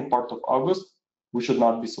second part of August, we should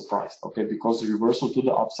not be surprised. Okay, because the reversal to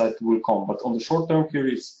the upside will come. But on the short term here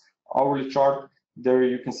is hourly chart. There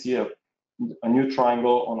you can see a new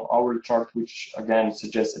triangle on hourly chart, which again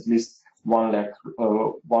suggests at least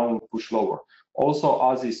one push lower. Also,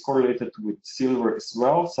 ASI is correlated with silver as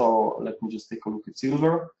well. So let me just take a look at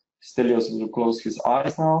silver. Stelios will close his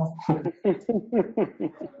eyes now.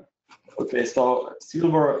 Okay, so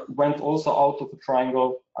silver went also out of a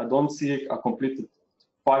triangle. I don't see a completed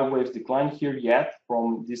 5 waves decline here yet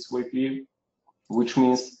from this wave E, which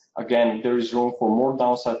means again there is room for more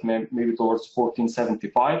downside, maybe towards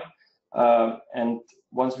 1475. And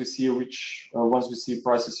once we see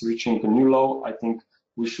prices reaching the new low, I think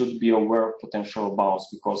we should be aware of potential bounce,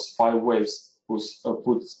 because 5 waves puts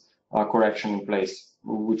a correction in place,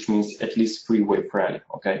 which means at least 3 wave rally.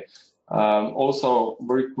 Okay. Also,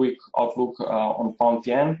 very quick outlook on pound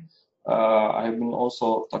yen. I have been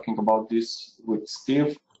also talking about this with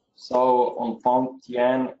Steve. So on pound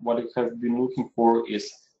yen, what I have been looking for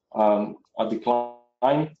is a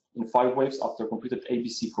decline in 5 waves after completed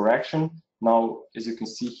ABC correction. Now, as you can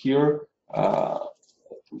see here,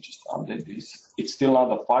 let me just update this. It's still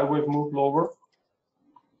not a 5 wave move lower.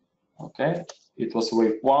 Okay, it was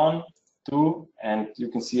wave 1, 2, and you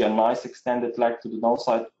can see a nice extended leg to the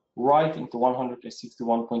downside right into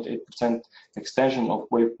 161.8% extension of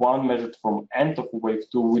wave 1 measured from end of wave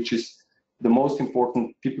 2, which is the most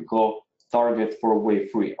important typical target for wave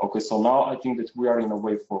 3. Okay, so now I think that we are in a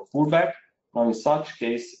wave 4 pullback. Now in such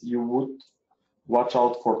case, you would watch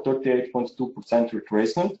out for 38.2%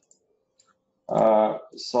 retracement.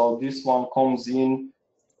 So this one comes in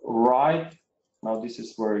right, now this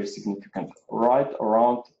is very significant, right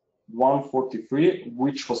around 143,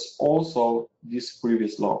 which was also this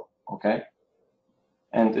previous low. Okay,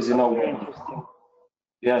 and as you know,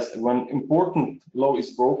 yes, when important low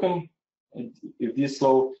is broken, if this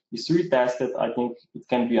low is retested, I think it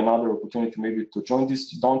can be another opportunity maybe to join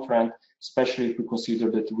this downtrend, especially if we consider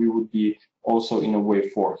that we would be also in a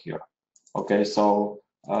wave 4 here. Okay, so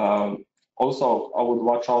also I would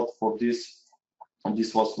watch out for this, and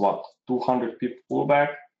this was what, 200 pip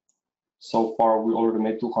pullback. So far we already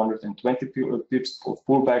made 220 pips of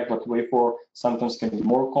pullback, but wave 4 sometimes can be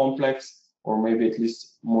more complex, or maybe at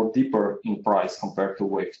least more deeper in price compared to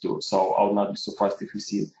wave 2. So I would not be surprised if we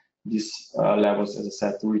see these levels, as I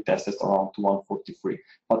said, retested around 143.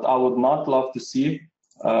 But I would not love to see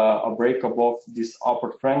a break above this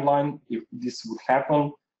upper trend line. If this would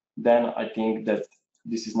happen, then I think that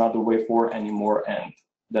this is not the wave 4 anymore, and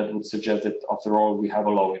that would suggest that after all we have a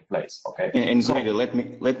low in place. Okay. And so,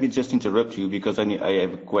 let me just interrupt you, because I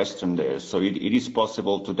have a question there. So it is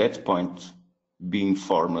possible to that point being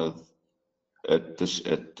formed at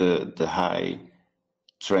the high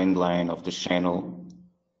trend line of the channel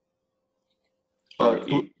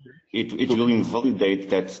It will invalidate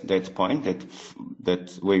that point,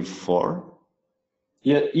 that wave 4.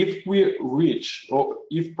 Yeah, if we reach, or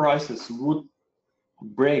if prices would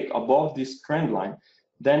break above this trend line,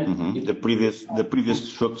 then the previous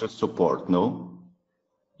structure support, no?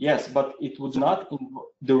 Yes, but it would not.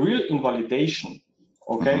 The real invalidation,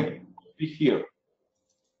 okay, would be here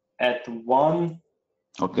at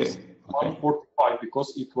 145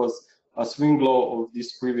 because it was a swing low of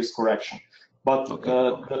this previous correction. But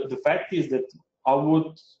the fact is that I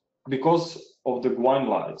would, because of the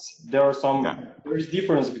guidelines, there is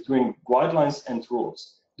difference between guidelines and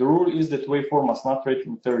rules. The rule is that wave 4 must not trade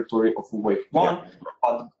in territory of wave 1,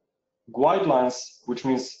 but guidelines, which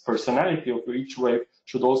means personality of each wave,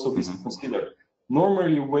 should also be considered.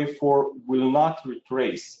 Normally, wave 4 will not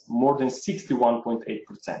retrace more than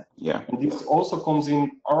 61.8%. Yeah. And this also comes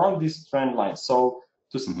in around this trend line. So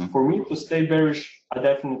for me to stay bearish, I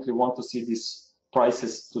definitely want to see these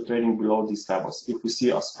prices to trading below these levels. If we see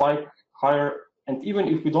a spike higher, and even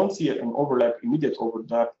if we don't see an overlap, immediate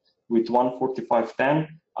overlap with 145.10,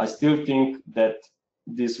 I still think that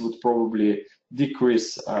this would probably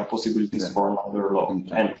decrease possibilities for another low,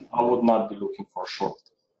 and I would not be looking for short,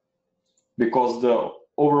 because the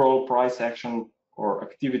overall price action or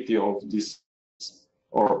activity of this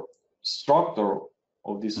or structure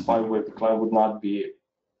of this 5-wave decline would not be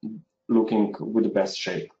looking with the best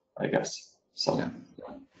shape, I guess. So,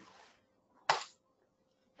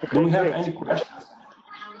 do we have any questions?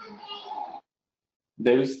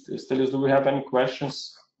 Dale, do we have any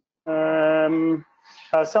questions?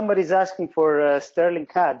 Somebody's asking for Sterling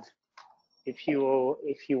CAD. If you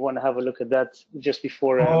want to have a look at that just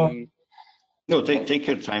before. No, take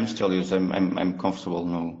your time, Stelios. I'm comfortable.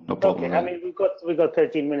 No problem. Okay, I mean we got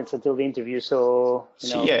 13 minutes until the interview, so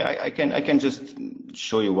you know. Yeah, I can just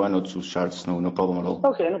show you 1 or 2 charts. No problem at all.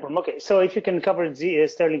 Okay, no problem. Okay, so if you can cover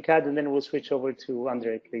Sterling CAD, and then we'll switch over to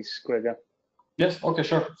Andre, please, Grega. Yes. Okay,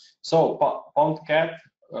 sure. So pound CAD,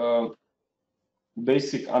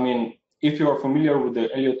 basic. I mean, if you are familiar with the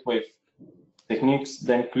Elliott wave techniques,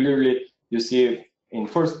 then clearly you see in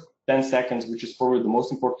first 10 seconds, which is probably the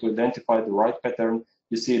most important to identify the right pattern,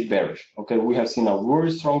 you see it bearish. Okay, we have seen a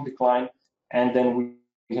very strong decline, and then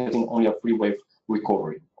we have seen only a 3-wave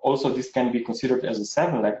recovery. Also, this can be considered as a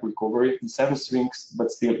 7-leg recovery in 7 swings,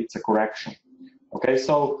 but still it's a correction. Okay,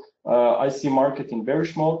 so I see market in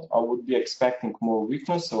bearish mode. I would be expecting more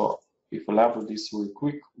weakness. So if I level this real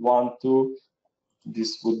quick, 1, 2,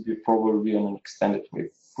 this would be probably an extended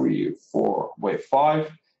wave 3, 4, wave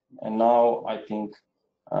 5, and now I think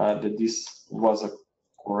that this was a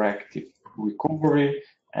corrective recovery,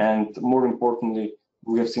 and more importantly,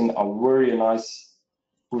 we have seen a very nice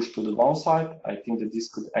push to the downside. I think that this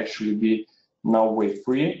could actually be now wave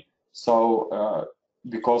 3. So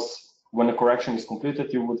because when a correction is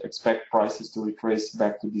completed, you would expect prices to retrace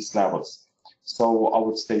back to these levels. So I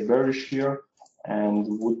would stay bearish here and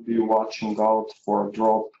would be watching out for a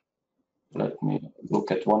drop. Let me look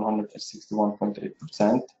at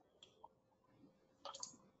 161.8%.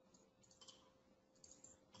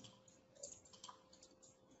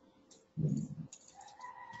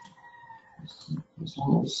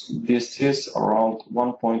 This is around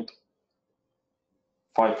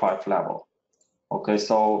 1.55 level. Okay,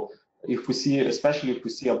 so if we see, especially if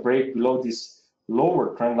we see a break below this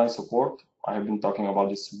lower trendline support, I have been talking about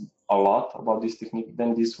this a lot, about this technique,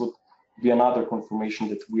 then this would be another confirmation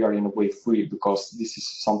that we are in a wave 3, because this is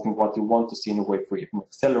something what you want to see in a wave 3,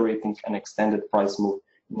 accelerating an extended price move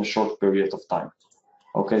in a short period of time.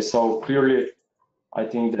 Okay, so clearly I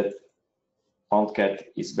think that pound CAD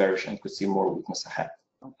is bearish and could see more weakness ahead.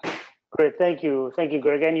 Okay. Great, thank you,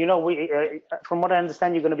 Greg. And you know, we, from what I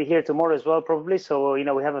understand, you're going to be here tomorrow as well, probably. So you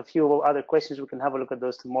know, we have a few other questions. We can have a look at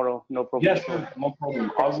those tomorrow. No problem. Yeah, sure, no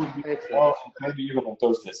problem. I will be tomorrow, maybe even on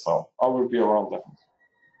Thursday. So I will be around there.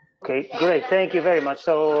 Okay, great. Thank you very much.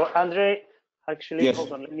 So Andre, actually, yes.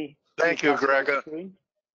 Hold on. Let me. Thank you, Grega.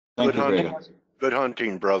 Thank you, Grega. Good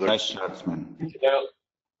hunting, brother. Nice shots, man.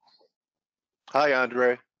 Hi,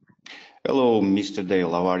 Andre. Hello, Mr.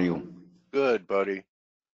 Dale. How are you? Good, buddy.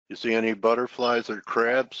 You see any butterflies or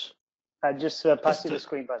crabs? I just passed you the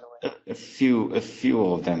screen, by the way. A few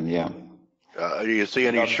of them, yeah. Do you see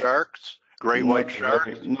any sharks? Great white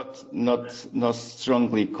sharks? Not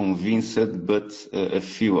strongly convinced, but a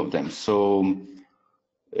few of them. So,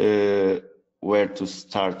 where to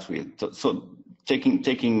start with? So, taking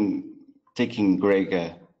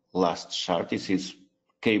Greg last chart. This is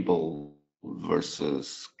cable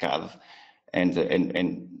versus CAD, and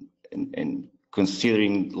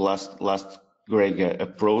considering last Greg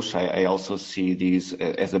approach. I also see this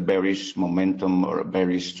as a bearish momentum or a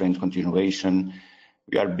bearish trend continuation.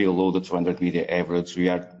 We are below the 200 media average. We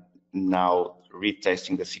are now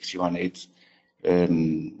retesting the 618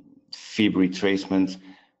 fib retracement,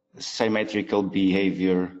 symmetrical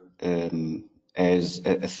behavior as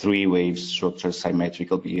a three-wave structure,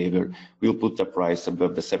 symmetrical behavior. We'll put the price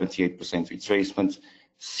above the 78% retracement,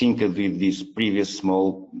 synced with these previous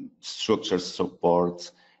small structure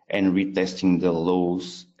support and retesting the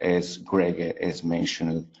lows as Greg has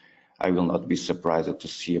mentioned. I will not be surprised to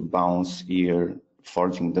see a bounce here,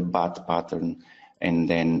 forging the bat pattern, and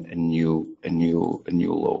then a new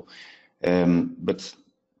low. But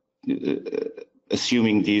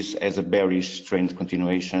assuming this as a bearish trend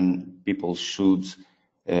continuation, people should,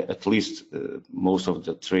 at least most of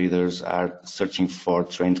the traders are searching for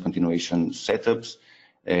trend continuation setups,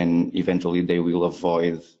 and eventually they will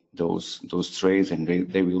avoid those trades, and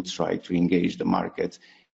they will try to engage the market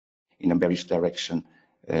in a bearish direction.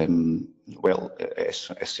 Well, as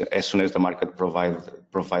soon as the market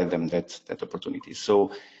provide them that opportunity.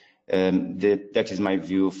 So that is my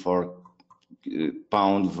view for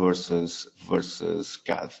pound versus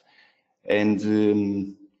CAD.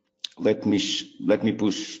 And let me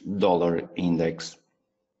push dollar index,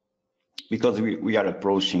 because we are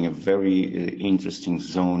approaching a very interesting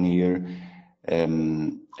zone here.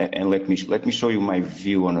 And let me show you my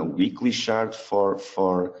view on a weekly chart for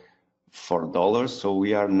dollars. So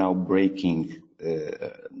we are now breaking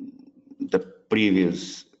the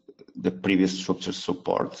previous structure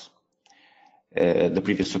support, the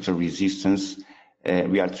previous structure resistance.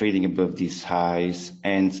 We are trading above these highs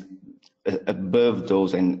and above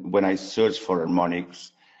those. And when I search for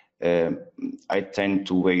harmonics, I tend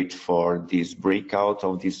to wait for this breakout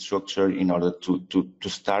of this structure in order to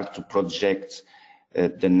start to project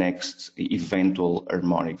the next eventual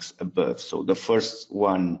harmonics above. So the first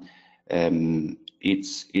one, it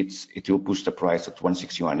will push the price at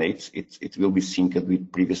 161.8. It will be synced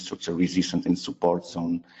with previous structure resistance and support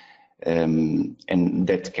zone, and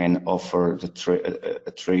that can offer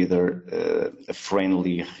a trader a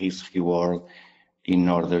friendly risk reward in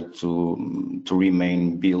order to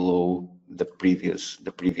remain below the previous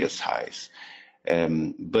highs.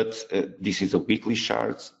 But this is a weekly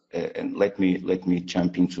chart, and let me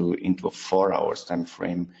jump into a 4 hours time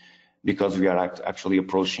frame, because we are actually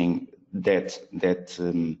approaching that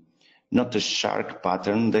not a shark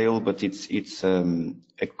pattern, Dale, but it's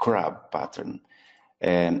a crab pattern.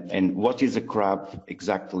 And what is a crab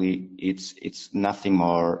exactly? It's nothing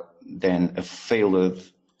more than a failed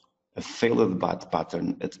bat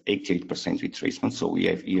pattern at 88% retracement. So we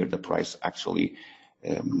have here the price actually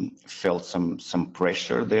felt some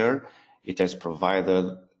pressure there. It has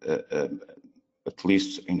provided at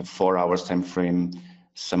least in a 4 hours time frame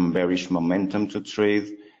some bearish momentum to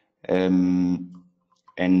trade, and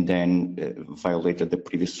then violated the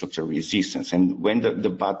previous structure resistance. And when the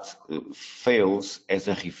bat fails as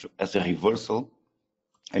a reversal,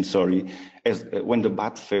 when the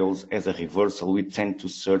bat fails as a reversal, we tend to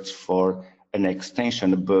search for an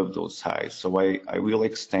extension above those highs. So I will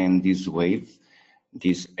extend this wave,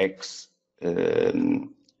 this XA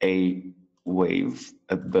wave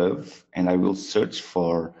above, and I will search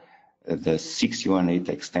for the 618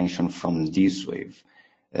 extension from this wave.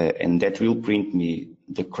 And that will print me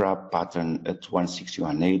the crab pattern at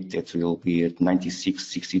 161.8. That will be at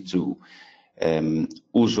 96.62.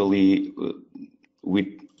 Usually, with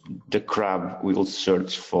the crab, we will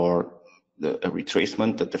search for a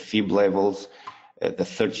retracement at the fib levels, the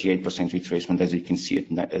 38% retracement, as you can see at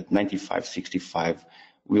 95.65.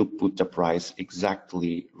 Will put the price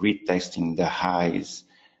exactly retesting the highs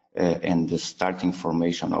and the starting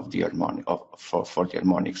formation of the harmonic for the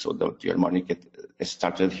harmonic. So the harmonic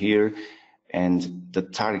started here, and the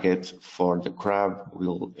target for the crab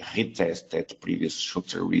will retest that previous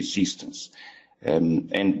structure resistance.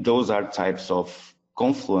 And those are types of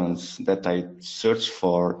confluence that I search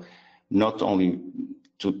for, not only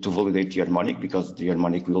to validate the harmonic, because the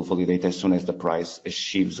harmonic will validate as soon as the price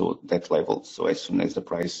achieves that level. So as soon as the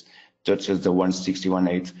price touches the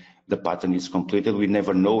 161.8, the pattern is completed. We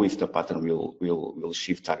never know if the pattern will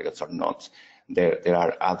shift targets or not. There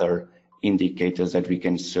are other indicators that we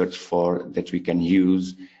can search for, that we can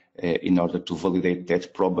use in order to validate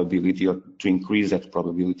that probability or to increase that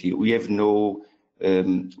probability. We have no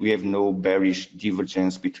bearish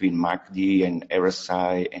divergence between MACD and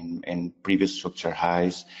RSI and previous structure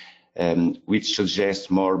highs, which suggests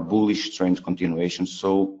more bullish trend continuation.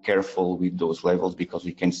 So careful with those levels, because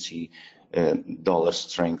we can see dollar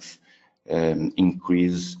strength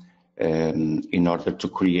increase in order to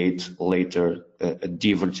create later a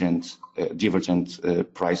divergent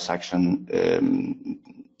price action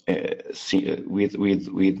with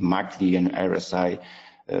MACD and RSI,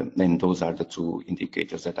 and those are the two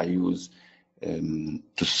indicators that I use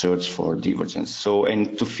to search for divergence. So,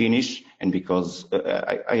 and to finish, and because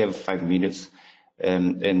I have 5 minutes,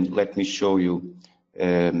 and let me show you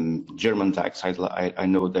German DAX. I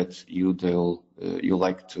know that you, Dale, you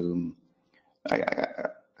like to,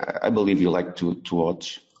 I believe you like to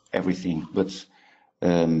watch everything, but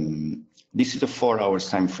this is a 4-hour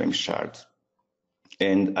time frame chart,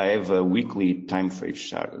 and I have a weekly time frame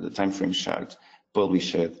chart. The time frame chart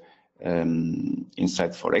published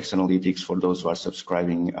inside ForexAnalytix. For those who are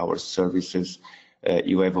subscribing our services,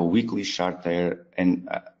 you have a weekly chart there, and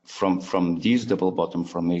from this double bottom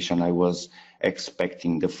formation, I was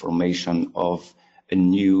expecting the formation of a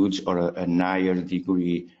huge or a higher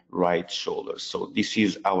degree right shoulder. So this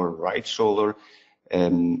is our right shoulder,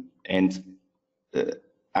 and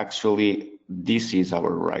actually this is our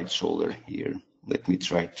right shoulder here. Let me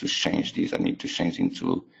try to change this. I need to change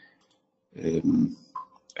into a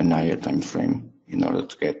higher time frame in order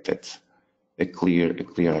to get that a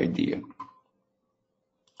clear idea.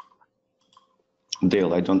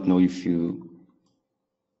 Dale, I don't know if you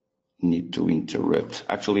need to interrupt.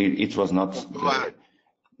 Actually, it was not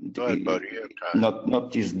Go ahead, buddy.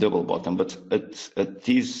 not this double bottom, but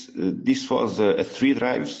this was a 3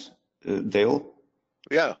 drives, Dale.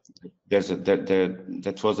 Yeah.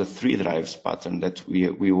 That was a 3 drives pattern that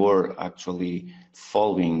we were actually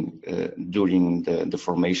following during the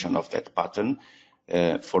formation of that pattern.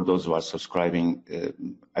 For those who are subscribing,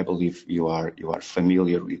 I believe you are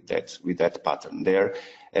familiar with that pattern there,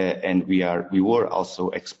 and we were also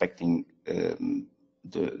expecting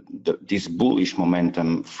this bullish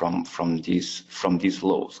momentum from these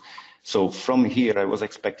lows. So from here, I was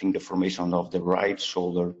expecting the formation of the right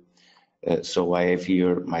shoulder. So I have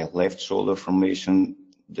here my left shoulder formation,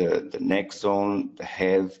 the neck zone, the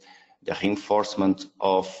head, the reinforcement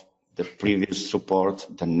of the previous support,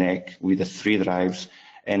 the neck with the 3 drives,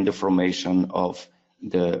 and the formation of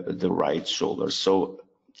the right shoulder. So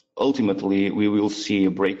ultimately, we will see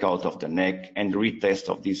a breakout of the neck and retest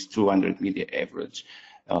of this 200 media average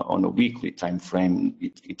on a weekly time frame.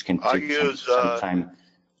 It can take some time.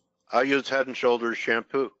 I use Head and Shoulders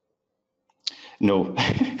shampoo. No.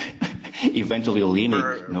 Eventually leaning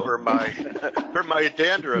for my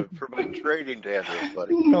dandruff, for my trading dandruff,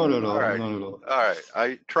 buddy. No. All right. No. All right,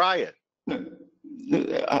 I try it.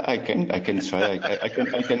 I can try.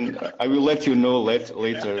 I will let you know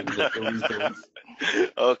later the results.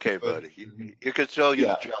 Okay, buddy. You can still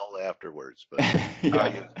use gel afterwards, but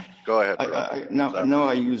yeah. Go ahead. Now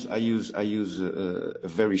I use a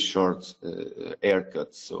very short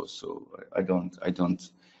haircut, so I don't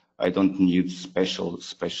need special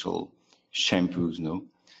shampoos, no.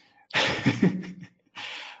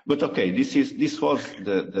 But okay, this was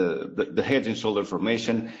the head and shoulder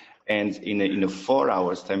formation, and in a 4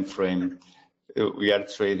 hours time frame, we are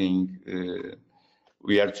trading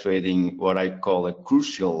what I call a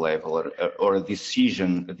crucial level or a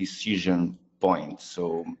decision point.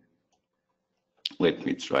 So let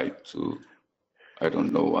me try to. I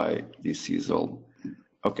don't know why this is all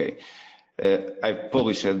okay. I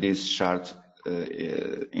published this chart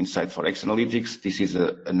inside ForexAnalytix. This is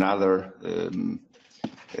another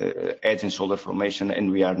head and shoulder formation,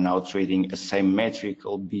 and we are now trading a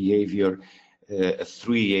symmetrical behavior, a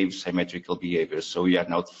 3-wave symmetrical behavior. So we are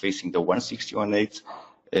now facing the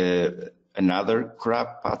 160.18, another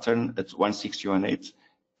crab pattern at 160.18,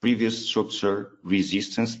 previous structure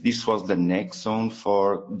resistance. This was the next zone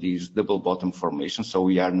for this double bottom formation. So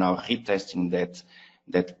we are now retesting that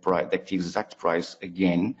exact price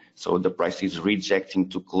again. So the price is rejecting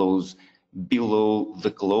to close below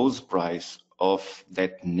the close price of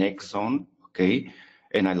that next zone, okay?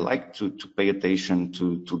 And I like to pay attention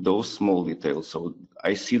to those small details. So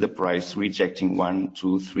I see the price rejecting 1,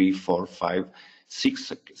 2, 3, 4, 5,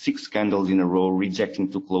 6 candles in a row,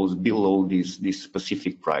 rejecting to close below this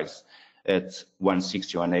specific price at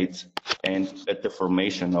 160.18, and at the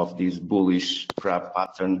formation of this bullish crab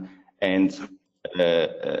pattern and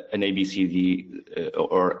an ABCD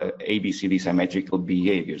or ABCD symmetrical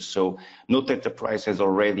behavior. So note that the price has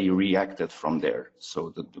already reacted from there. So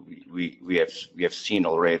that we have seen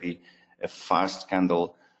already a fast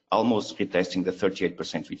candle almost retesting the 38%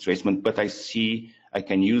 retracement, but I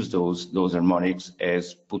can use those harmonics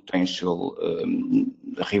as potential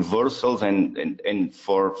reversals and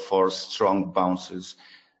for strong bounces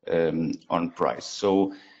on price.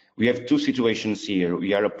 So we have two situations here.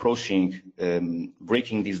 We are approaching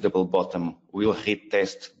breaking this double bottom. We'll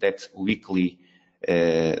retest that weekly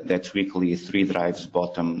 3 drives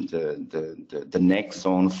bottom, the next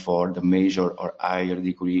zone for the major or higher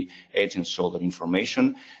degree edge and shoulder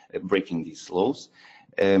information, breaking these lows,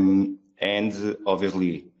 and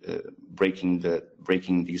obviously breaking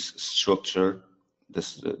this structure.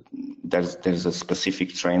 There's a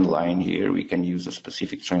specific trend line here. We can use a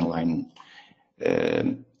specific trend line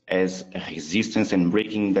as a resistance, and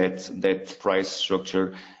breaking that price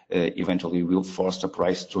structure eventually will force the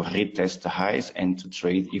price to retest the highs and to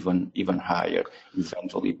trade even higher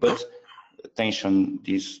eventually. But attention,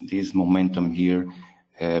 this momentum here,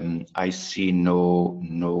 I see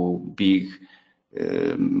no big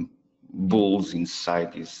bulls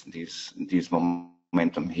inside this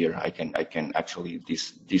momentum here. I can actually,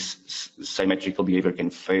 this symmetrical behavior can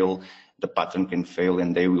fail, the pattern can fail,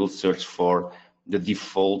 and they will search for the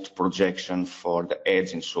default projection for the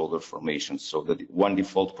edge and shoulder formation. So the one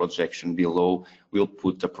default projection below will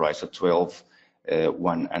put the price at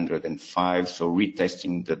 12,105. So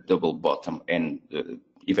retesting the double bottom and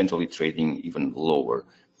eventually trading even lower.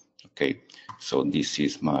 Okay, so this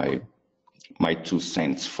is my 2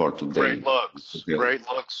 cents for today. Great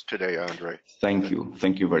looks today, Andre. Thank you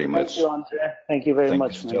very much. Thank you, Andre. Thank you very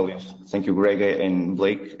much. Thank you, Greg and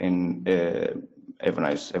Blake, and have a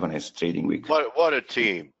nice trading week. What a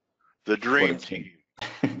team, the dream team.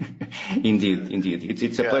 Indeed.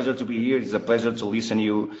 It's a pleasure to be here. It's a pleasure to listen to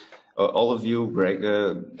you, all of you, Greg,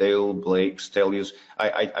 Dale, Blake, Stelios.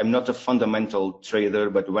 I'm not a fundamental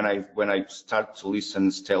trader, but when I start to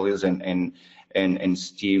listen Stelios and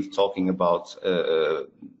Steve talking about the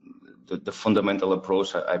fundamental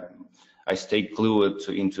approach, I stay glued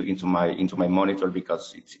into my monitor,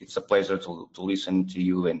 because it's a pleasure to listen to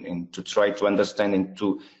you and to try to understand and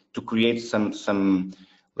to create some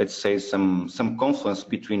let's say some confluence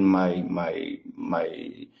between my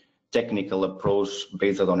technical approach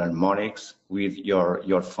based on harmonics with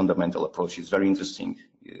your fundamental approach. It's very interesting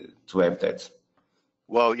to have that.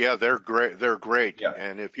 Well, yeah, they're great. Yeah.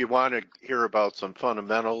 And if you want to hear about some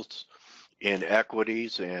fundamentals in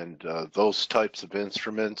equities and those types of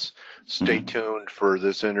instruments, stay tuned for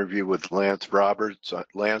this interview with Lance Roberts.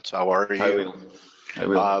 Lance, how are you? I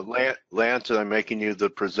will. Lance, I'm making you the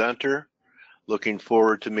presenter. Looking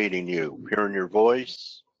forward to meeting you, hearing your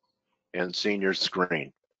voice, and seeing your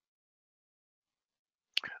screen.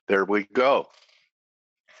 There we go.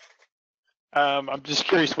 I'm just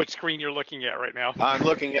curious what screen you're looking at right now. I'm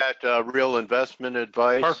looking at Real Investment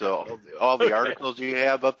Advice, so all the articles you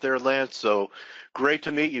have up there, Lance. So great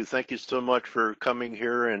to meet you. Thank you so much for coming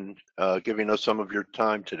here and giving us some of your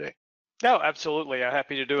time today. No, absolutely. I'm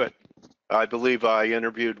happy to do it. I believe I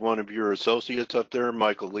interviewed one of your associates up there,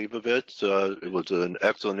 Michael Leibovitz. It was an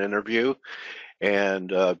excellent interview,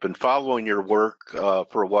 and I've been following your work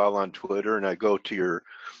for a while on Twitter, and I go to your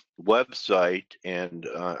website, and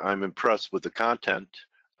I'm impressed with the content.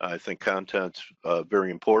 I think content's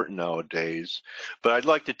very important nowadays. But I'd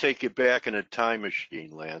like to take you back in a time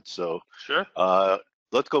machine, Lance. So sure.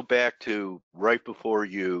 Let's go back to right before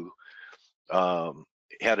you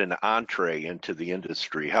had an entree into the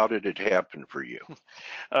industry. How did it happen for you?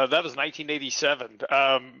 That was 1987.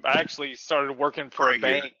 I actually started working for a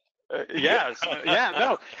bank. Yeah,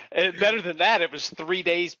 no. Better than that, it was 3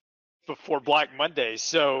 days before Black Monday.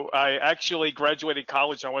 So I actually graduated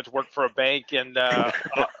college. I went to work for a bank in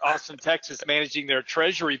Austin, Texas, managing their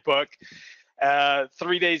treasury book.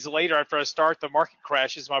 3 days later, after I start, the market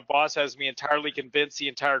crashes. My boss has me entirely convinced the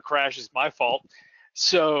entire crash is my fault.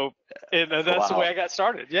 So that's the way I got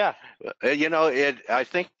started. Yeah. You know, I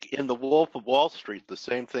think in The Wolf of Wall Street, the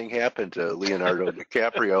same thing happened to Leonardo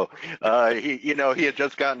DiCaprio. He had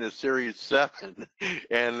just gotten his Series 7,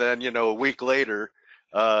 and then, a week later,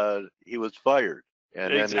 he was fired.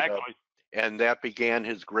 And exactly. And that began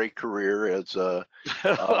his great career as a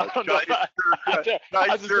penny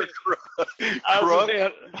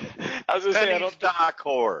stock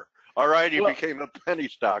whore. All right, he became a penny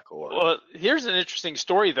stock whore. Well, here's an interesting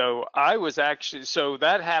story, though. I was actually, so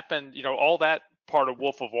that happened, all that part of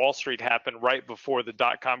Wolf of Wall Street happened right before the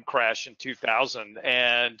dot-com crash in 2000.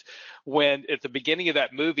 And when, at the beginning of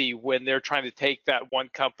that movie, when they're trying to take that one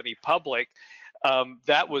company public,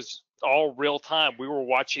 that was all real time. We were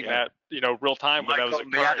watching that, real time when I was at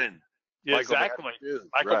Madden. Yeah, exactly.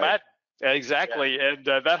 Michael Madden. Exactly. Yeah. And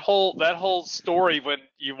that whole story, when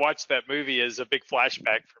you watch that movie, is a big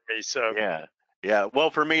flashback for me. So yeah.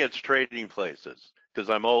 Well, for me, it's trading places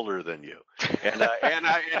because I'm older than you, and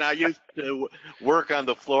I used to work on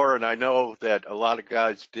the floor, and I know that a lot of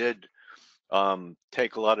guys did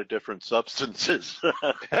take a lot of different substances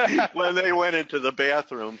when they went into the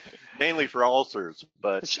bathroom, mainly for ulcers.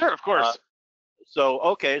 But sure, of course.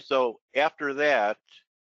 So after that,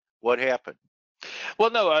 what happened? Well,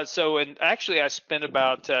 no, and actually I spent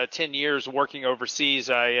about 10 years working overseas.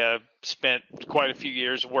 I spent quite a few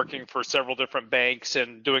years working for several different banks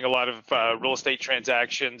and doing a lot of real estate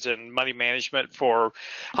transactions and money management for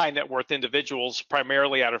high net worth individuals,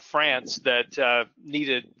 primarily out of France, that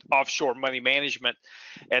needed offshore money management.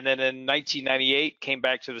 And then in 1998, came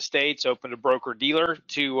back to the States, opened a broker dealer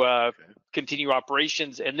to continue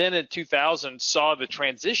operations, and then in 2000 saw the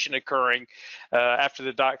transition occurring after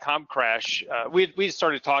the dot-com crash. We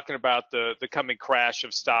started talking about the coming crash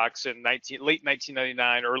of stocks in late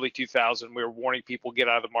 1999, early 2000. We were warning people get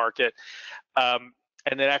out of the market, and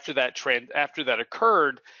then after that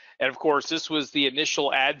occurred, and of course this was the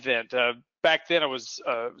initial advent. Back then I was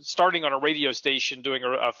starting on a radio station doing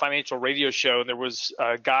a financial radio show, and there was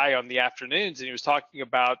a guy on the afternoons, and he was talking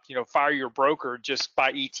about, fire your broker, just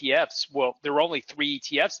buy ETFs. Well, there were only 3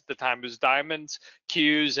 ETFs at the time. It was diamonds,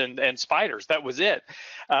 Qs, and spiders. That was it.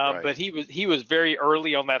 Right. But he was very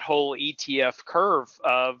early on that whole ETF curve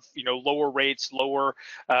of lower rates, lower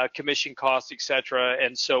commission costs, etc.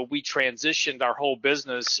 And so we transitioned our whole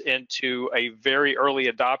business into a very early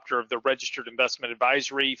adopter of the registered investment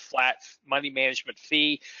advisory flat money management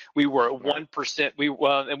fee. We were at 1%. We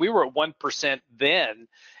were at 1% then,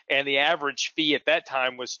 and the average fee at that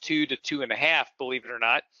time was 2 to 2.5, believe it or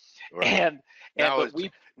not. Right.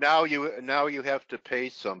 Now you have to pay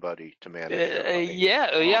somebody to manage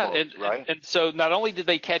it. Right? And so not only did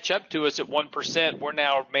they catch up to us at 1%, we're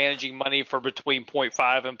now managing money for between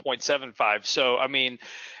 0.5 and 0.75. So I mean,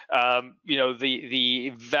 but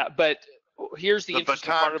here's the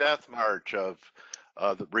interesting part. The baton death march of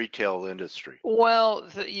the retail industry. Well,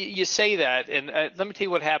 you say that, and let me tell you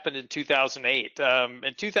what happened in 2008.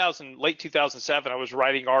 In late 2007, I was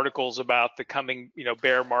writing articles about the coming,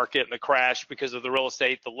 bear market and the crash because of the real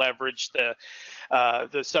estate, the leverage,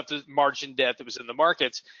 the stuff, the margin debt that was in the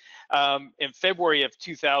markets. In February of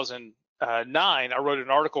 2009, I wrote an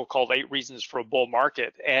article called 8 Reasons for a Bull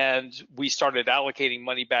Market, and we started allocating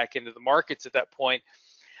money back into the markets at that point.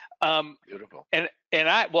 Beautiful. And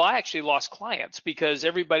I actually lost clients because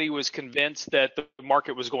everybody was convinced that the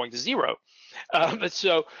market was going to zero.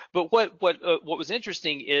 But what was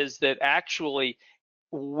interesting is that actually,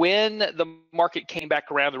 when the market came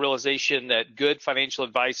back around, the realization that good financial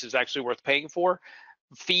advice is actually worth paying for,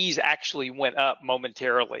 fees actually went up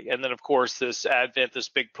momentarily. And then of course this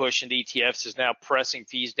big push into ETFs is now pressing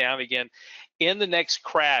fees down again. In the next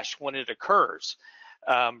crash, when it occurs,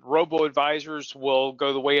 robo-advisors will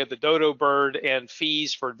go the way of the dodo bird, and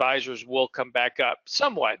fees for advisors will come back up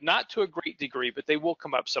somewhat, not to a great degree, but they will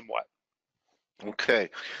come up somewhat. Okay,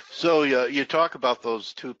 so you talk about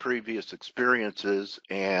those 2 previous experiences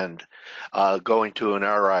and going to an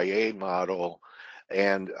RIA model,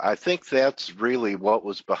 and I think that's really what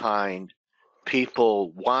was behind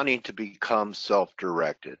people wanting to become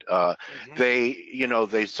self-directed.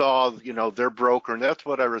 They saw, their broker, and that's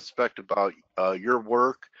what I respect about your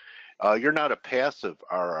work. You're not a passive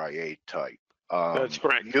RIA type. That's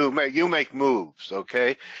correct. You make moves,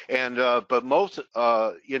 okay? And but most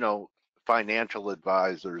financial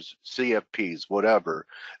advisors, CFPs, whatever,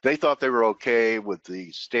 they thought they were okay with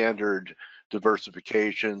the standard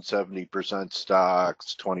diversification, 70%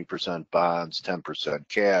 stocks, 20% bonds, 10%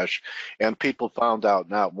 cash, and people found out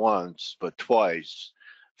not once but twice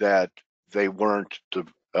that they weren't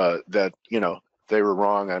they were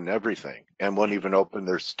wrong on everything and wouldn't even open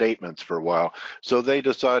their statements for a while. So they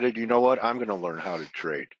decided, you know what, I'm going to learn how to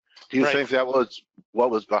trade. Do you think that was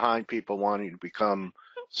what was behind people wanting to become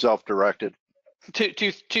self-directed?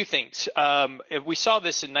 Two things. We saw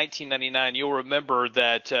this in 1999. You'll remember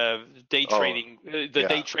that day trading,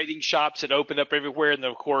 day trading shops had opened up everywhere, and then,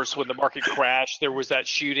 of course, when the market crashed, there was that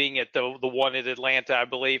shooting at the one in Atlanta, I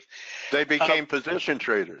believe. They became position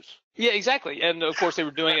traders. Yeah, exactly, and of course they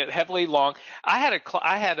were doing it heavily long. I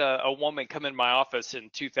had a woman come in my office in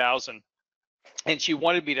 2000. And she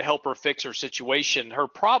wanted me to help her fix her situation. Her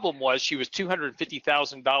problem was she was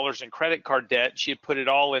 $250,000 in credit card debt. She had put it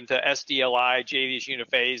all into SDLI, JDS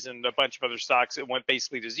Uniphase, and a bunch of other stocks that went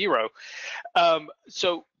basically to zero.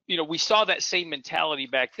 So we saw that same mentality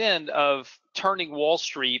back then of turning Wall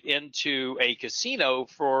Street into a casino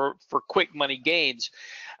for quick money gains.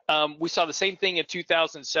 We saw the same thing in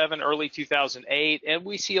 2007, early 2008, and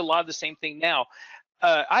we see a lot of the same thing now.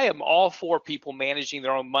 I am all for people managing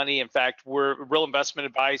their own money. In fact, we're Real Investment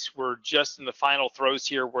Advice. We're just in the final throes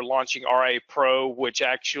here. We're launching RIA Pro, which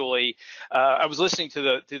actually, I was listening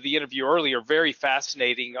to the interview earlier. Very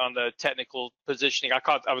fascinating on the technical positioning. I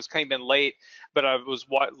came in late, but I was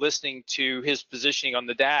listening to his positioning on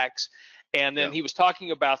the DAX, and then he was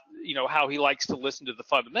talking about how he likes to listen to the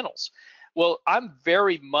fundamentals. Well, I'm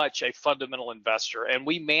very much a fundamental investor, and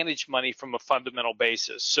we manage money from a fundamental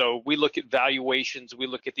basis. So we look at valuations, we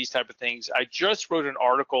look at these type of things. I just wrote an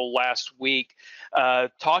article last week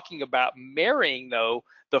talking about marrying, though,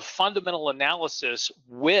 the fundamental analysis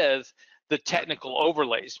with the technical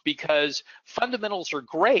overlays, because fundamentals are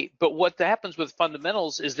great, but what happens with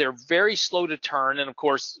fundamentals is they're very slow to turn. And of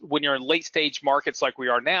course, when you're in late stage markets like we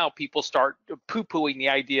are now, people start poo-pooing the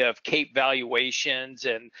idea of CAPE valuations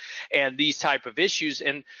and these type of issues.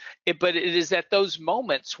 But it is at those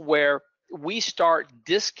moments where we start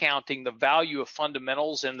discounting the value of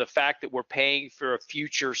fundamentals and the fact that we're paying for a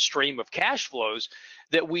future stream of cash flows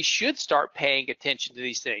that we should start paying attention to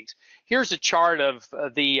these things. Here's a chart of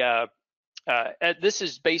this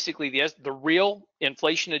is basically the real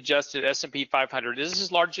inflation-adjusted S&P 500. Is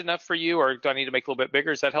this large enough for you, or do I need to make a little bit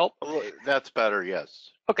bigger? Does that help? That's better, yes.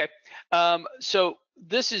 Okay. So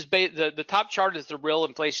this is the top chart is the real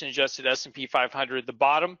inflation-adjusted S&P 500. The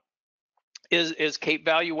bottom is CAPE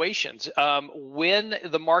valuations. When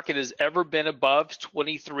the market has ever been above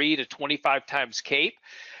 23 to 25 times CAPE,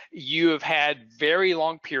 you have had very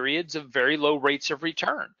long periods of very low rates of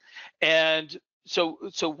return. And so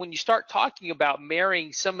when you start talking about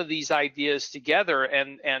marrying some of these ideas together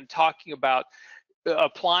and talking about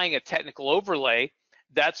applying a technical overlay,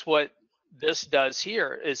 that's what this does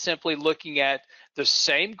here, is simply looking at the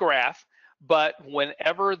same graph, but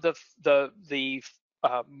whenever the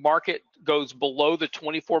market goes below the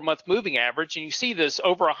 24-month moving average, and you see this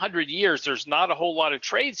over 100 years, there's not a whole lot of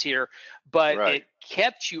trades here, but it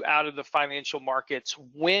kept you out of the financial markets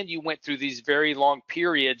when you went through these very long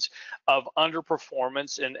periods of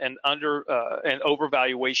underperformance and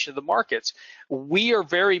overvaluation of the markets. We are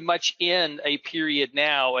very much in a period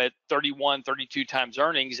now at 31, 32 times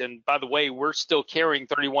earnings, and by the way, we're still carrying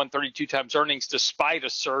 31, 32 times earnings despite a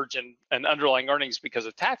surge in underlying earnings because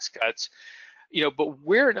of tax cuts. But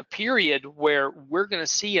we're in a period where we're going to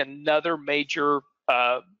see another major,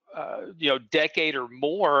 decade or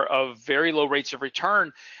more of very low rates of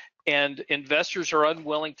return, and investors are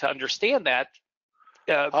unwilling to understand that.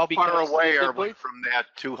 How far away are we from that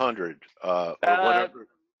 200 or whatever?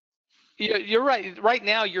 You're right. Right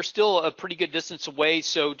now, you're still a pretty good distance away.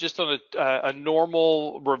 So just on a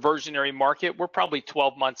normal reversionary market, we're probably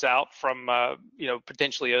 12 months out from,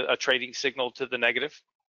 potentially a trading signal to the negative.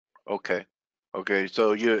 Okay.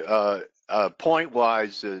 So you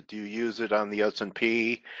point-wise, do you use it on the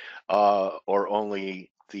S&P or only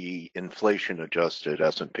the inflation-adjusted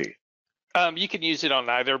S&P? You can use it on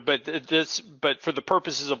either, but for the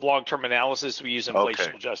purposes of long-term analysis, we use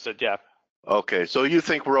inflation-adjusted. Yeah. Okay. So you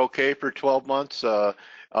think we're okay for 12 months?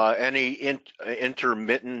 Any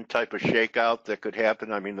intermittent type of shakeout that could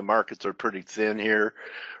happen? I mean, the markets are pretty thin here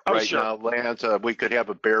now, Lance. We could have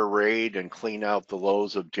a bear raid and clean out the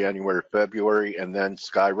lows of January, February, and then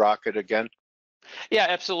skyrocket again. Yeah,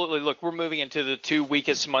 absolutely. Look, we're moving into the two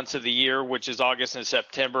weakest months of the year, which is August and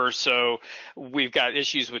September. So we've got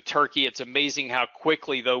issues with Turkey. It's amazing how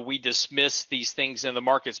quickly, though, we dismiss these things in the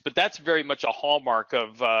markets. But that's very much a hallmark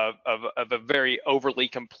of a very overly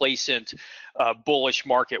complacent, bullish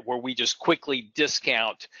market, where we just quickly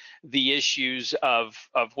discount the issues of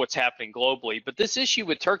what's happening globally. But this issue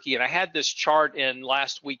with Turkey, and I had this chart in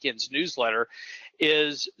last weekend's newsletter,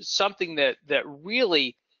 is something that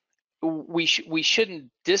really we shouldn't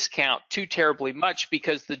discount too terribly much,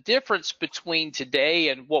 because the difference between today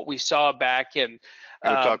and what we saw back in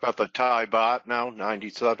you're talking about the Thai baht now,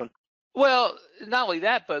 97. Well, not only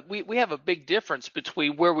that, but we have a big difference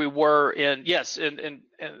between where we were and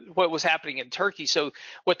what was happening in Turkey. So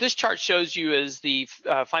what this chart shows you is the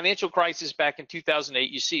financial crisis back in 2008.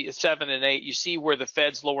 You see 7 and 8. You see where the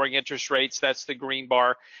Fed's lowering interest rates. That's the green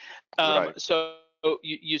bar. So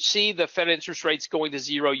you see the Fed interest rates going to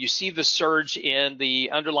zero. You see the surge in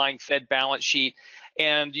the underlying Fed balance sheet,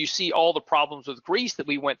 and you see all the problems with Greece that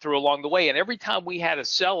we went through along the way. And every time we had a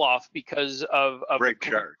sell-off because of a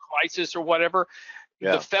crisis or whatever,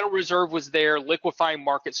 the Federal Reserve was there liquefying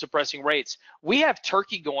market, suppressing rates. We have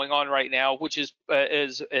Turkey going on right now, which is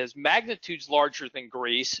magnitudes larger than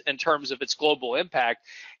Greece in terms of its global impact.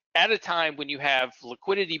 at a time when you have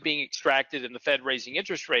liquidity being extracted and the Fed raising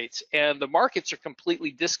interest rates, and the markets are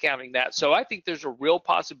completely discounting that. So I think there's a real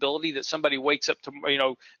possibility that somebody wakes up to,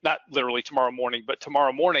 not literally tomorrow morning, but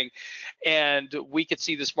tomorrow morning, and we could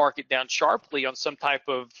see this market down sharply on some type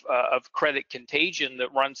of credit contagion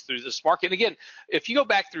that runs through this market. And again, if you go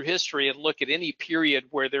back through history and look at any period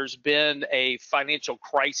where there's been a financial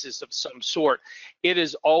crisis of some sort, it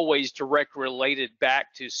is always direct related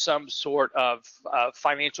back to some sort of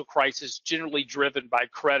financial crisis, generally driven by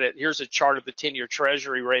credit. Here's a chart of the 10-year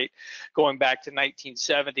Treasury rate going back to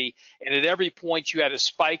 1970, and at every point you had a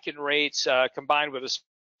spike in rates combined with a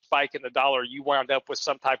spike in the dollar, you wound up with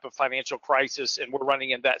some type of financial crisis, and we're running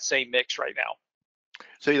in that same mix right now.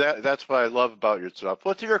 See, that's what I love about your stuff.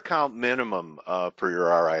 What's your account minimum for your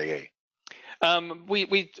RIA? We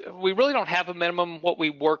really don't have a minimum. What we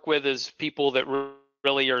work with is people that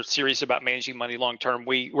really are serious about managing money long term.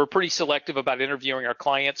 We're pretty selective about interviewing our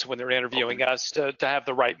clients when they're interviewing us to have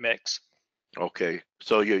the right mix. Okay,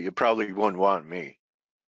 so you probably wouldn't want me.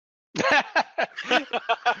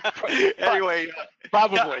 Anyway,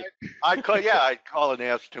 probably. I'd call and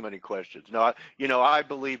ask too many questions. No, I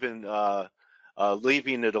believe in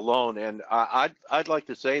leaving it alone, and I'd like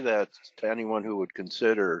to say that to anyone who would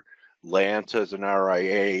consider Lance as an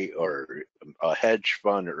RIA or a hedge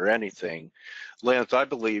fund or anything. Lance, I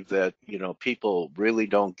believe that, people really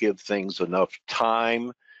don't give things enough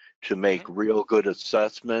time to make real good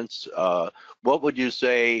assessments. What would you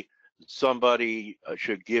say somebody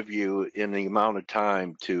should give you in the amount of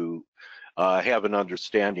time to have an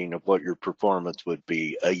understanding of what your performance would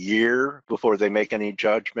be? A year before they make any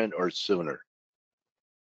judgment, or sooner?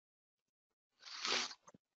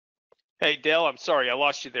 Hey, Dale, I'm sorry, I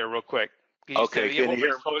lost you there real quick. Okay, can you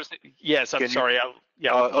hear? Yes, I'm sorry.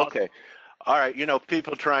 Okay. All right,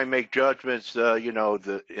 people try and make judgments,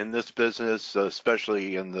 in this business,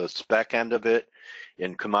 especially in the spec end of it,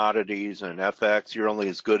 in commodities and FX, you're only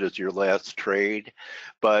as good as your last trade.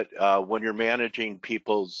 But when you're managing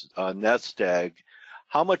people's nest egg,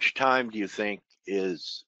 how much time do you think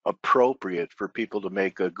is appropriate for people to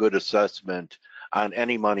make a good assessment on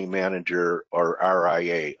any money manager or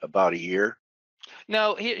RIA? About a year?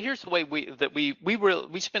 No, here's the way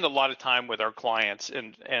we spend a lot of time with our clients,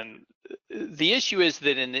 and the issue is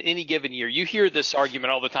that in any given year, you hear this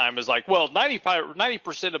argument all the time is like, well,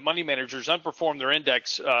 90% of money managers underperform their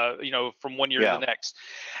index, from one year to the next,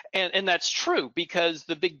 and that's true, because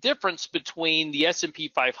the big difference between the S&P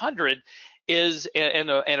 500 is and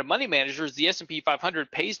a money manager is the S&P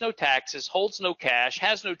 500 pays no taxes, holds no cash,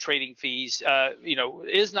 has no trading fees,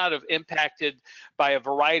 is not impacted by a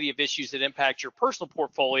variety of issues that impact your personal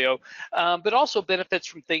portfolio, but also benefits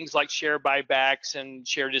from things like share buybacks and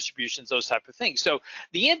share distributions, those type of things. So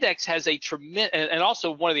the index has a tremendous, and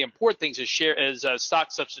also one of the important things is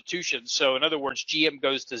stock substitution. So in other words, GM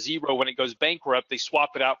goes to zero when it goes bankrupt, they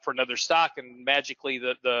swap it out for another stock, and magically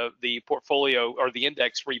the portfolio or the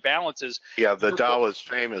index rebalances. Yeah, the Dow is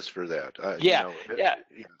famous for that.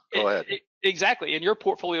 Go ahead. Exactly, and your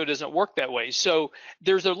portfolio doesn't work that way. So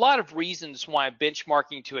there's a lot of reasons why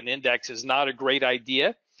benchmarking to an index is not a great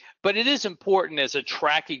idea, but it is important as a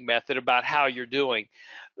tracking method about how you're doing.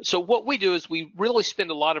 So what we do is we really spend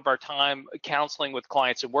a lot of our time counseling with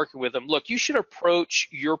clients and working with them. Look, you should approach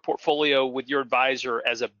your portfolio with your advisor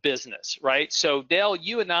as a business, right? So Dale,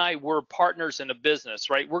 you and I, we're partners in a business,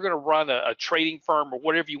 right? We're going to run a trading firm or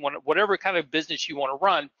whatever you want, whatever kind of business you want to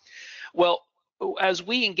run. Well, as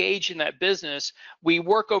we engage in that business, we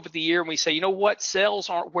work over the year and we say, you know what, sales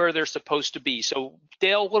aren't where they're supposed to be. So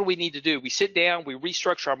Dale, what do we need to do? We sit down, we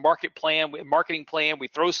restructure our marketing plan, we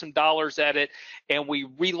throw some dollars at it, and we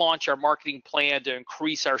relaunch our marketing plan to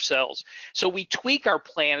increase our sales. So we tweak our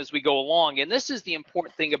plan as we go along. And this is the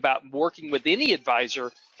important thing about working with any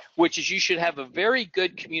advisor, which is you should have a very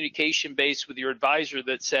good communication base with your advisor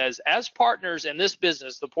that says, as partners in this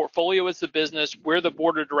business, the portfolio is the business, we're the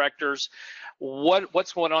board of directors,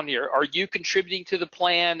 what's going on here? Are you contributing to the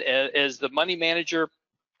plan as the money manager,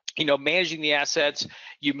 managing the assets?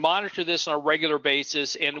 You monitor this on a regular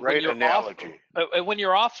basis, and Great analogy. When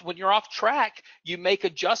you're off track, you make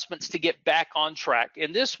adjustments to get back on track,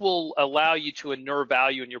 and this will allow you to inure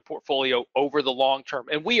value in your portfolio over the long term.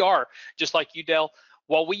 And we are, just like you, Dale,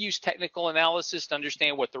 while we use technical analysis to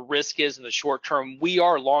understand what the risk is in the short term, we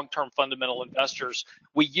are long-term fundamental investors.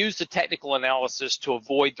 We use the technical analysis to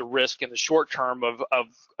avoid the risk in the short term of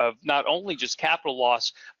not only just capital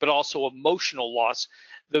loss, but also emotional loss.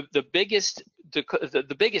 The biggest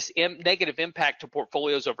negative impact to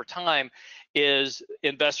portfolios over time is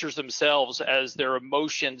investors themselves, as their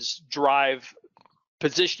emotions drive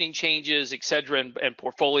positioning changes, et cetera, and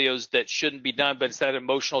portfolios that shouldn't be done, but it's that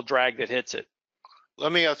emotional drag that hits it.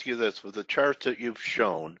 Let me ask you this, with the charts that you've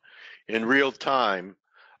shown, in real time,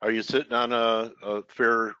 are you sitting on a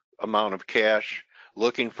fair amount of cash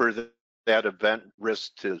looking for that event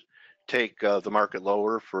risk to take the market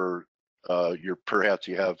lower for perhaps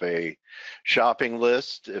you have a shopping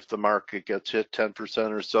list if the market gets hit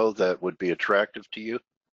 10% or so that would be attractive to you?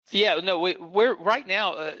 Yeah, no, we're right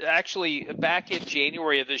now, actually back in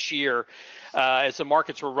January of this year, as the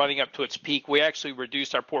markets were running up to its peak, we actually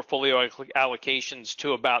reduced our portfolio allocations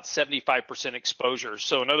to about 75% exposure.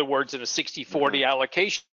 So in other words, in a 60-40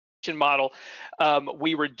 allocation model,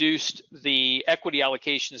 we reduced the equity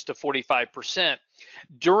allocations to 45%.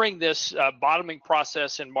 During this bottoming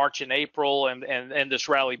process in March and April and this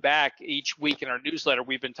rally back, each week in our newsletter,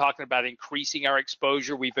 we've been talking about increasing our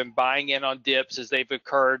exposure. We've been buying in on dips as they've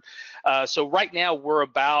occurred. So right now we're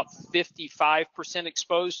about 55%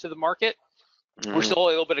 exposed to the market. We're still a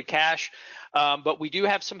little bit of cash, but we do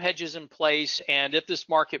have some hedges in place. And if this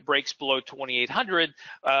market breaks below 2,800,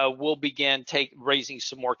 we'll begin raising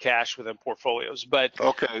some more cash within portfolios. But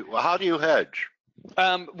okay, well, how do you hedge?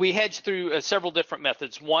 We hedge through several different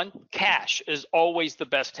methods. One, cash is always the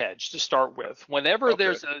best hedge to start with. Whenever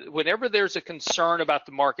there's a concern about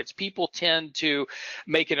the markets, people tend to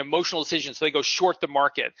make an emotional decision, so they go short the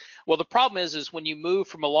market. Well, the problem is when you move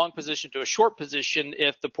from a long position to a short position,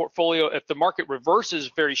 if the market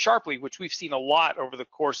reverses very sharply, which we've seen a lot over the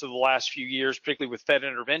course of the last few years, particularly with Fed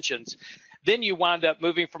interventions, then you wind up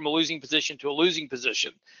moving from a losing position to a losing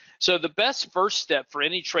position. So the best first step for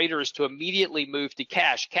any trader is to immediately move to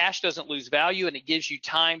cash. Cash doesn't lose value, and it gives you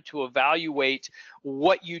time to evaluate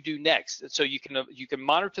what you do next. So you can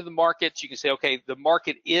monitor the markets. You can say, okay, the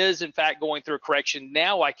market is in fact going through a correction.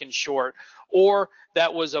 Now I can short. Or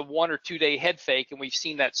that was a 1 or 2 day head fake, and we've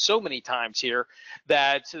seen that so many times here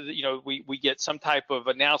that we get some type of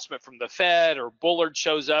announcement from the Fed, or Bullard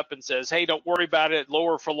shows up and says, hey, don't worry about it,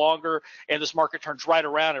 lower for longer, and this market turns right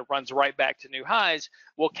around and runs right back to new highs.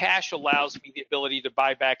 Well, cash allows me the ability to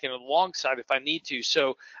buy back in on the long side if I need to.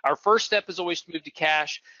 So our first step is always to move to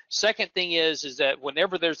cash. Second thing is that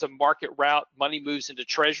whenever there's a market rout, money moves into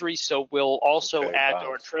treasury. So we'll also add to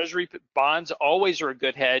our treasury. Bonds always are a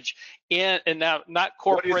good hedge. And now not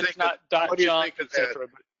corporates, not dot junk, etc.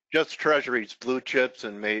 Just treasuries, blue chips,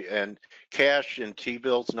 and cash and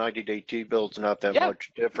T-bills, 90-day T-bills, not that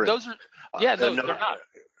much different. Those are, they're not.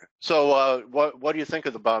 So what do you think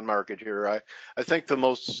of the bond market here? I think the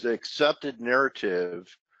most accepted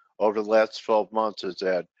narrative over the last 12 months is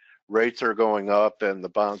that rates are going up and the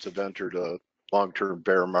bonds have entered a long-term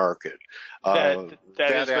bear market. That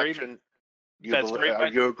is very,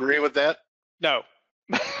 you agree with that? No.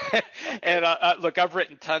 And look, I've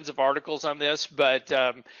written tons of articles on this, but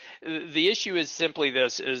the issue is simply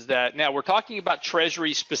this, is that now we're talking about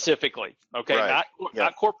treasury specifically, okay? Right.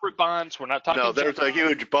 Not corporate bonds. We're not talking. No, there's a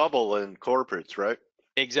huge bubble in corporates, right?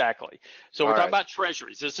 Exactly. So we're talking about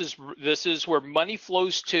treasuries. This is where money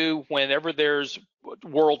flows to whenever there's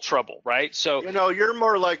world trouble, right? So you're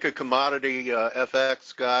more like a commodity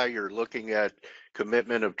FX guy. You're looking at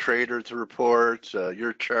commitment of traders reports,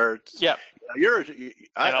 your charts. Yeah.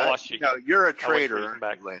 I lost you. You're a trader.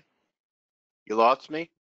 You lost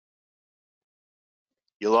me?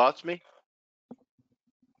 You lost me?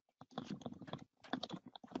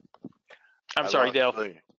 I'm sorry, Dale.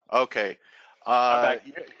 Okay.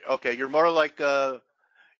 Okay, you're more like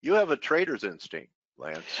you have a trader's instinct,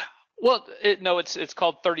 Lance. Well, it's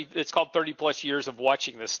called 30 plus years of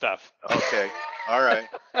watching this stuff. Okay. All right.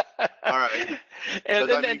 All right. And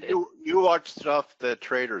you watch stuff that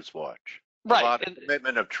traders watch. Right. A lot of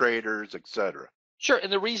commitment of traders, etc. Sure.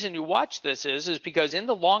 And the reason you watch this is because in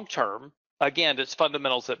the long term, again, it's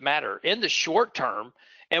fundamentals that matter. In the short term,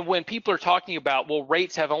 and when people are talking about, well,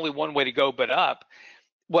 rates have only one way to go but up,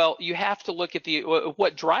 well, you have to look at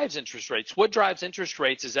what drives interest rates. What drives interest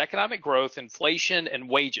rates is economic growth, inflation, and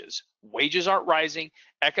wages. Wages aren't rising.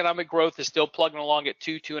 Economic growth is still plugging along at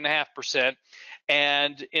 2.5%,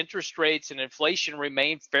 and interest rates and inflation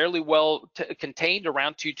remain fairly well contained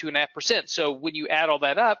around 2.5%. So when you add all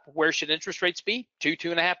that up, where should interest rates be?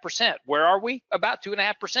 2.5%. Where are we? About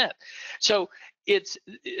 2.5%. So it's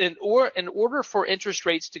in order for interest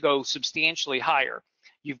rates to go substantially higher,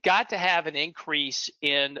 you've got to have an increase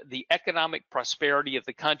in the economic prosperity of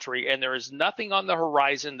the country, and there is nothing on the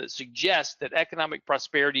horizon that suggests that economic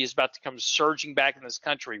prosperity is about to come surging back in this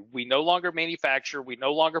country. We no longer manufacture, we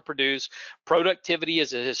no longer produce. Productivity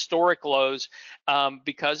is at historic lows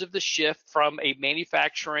because of the shift from a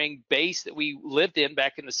manufacturing base that we lived in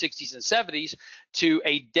back in the 60s and 70s to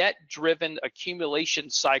a debt-driven accumulation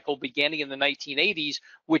cycle beginning in the 1980s,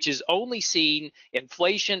 which has only seen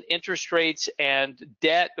inflation, interest rates, and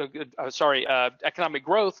economic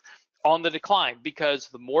growth on the decline, because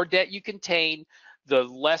the more debt you contain, the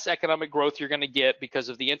less economic growth you're going to get because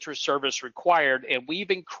of the interest service required. And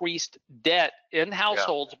we've increased debt in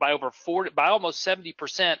households by almost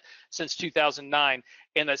 70% since 2009.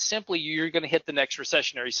 And that's simply, you're going to hit the next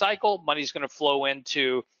recessionary cycle. Money's going to flow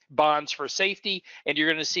into bonds for safety, and you're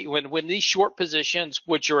going to see when these short positions,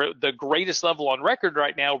 which are at the greatest level on record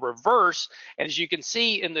right now, reverse. And as you can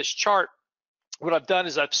see in this chart, what I've done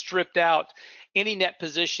is I've stripped out any net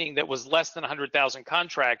positioning that was less than 100,000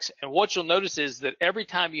 contracts. And what you'll notice is that every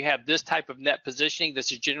time you have this type of net positioning,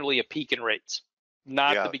 this is generally a peak in rates,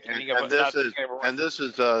 not the beginning of a run. And this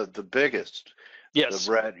is the biggest. Yes.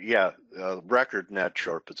 The record net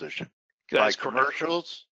short position. That's by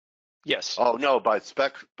commercials? Yes. Oh no, by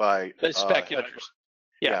speculators.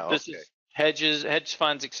 This is hedges, hedge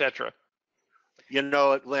funds, etc. You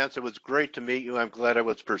know, Lance, it was great to meet you. I'm glad I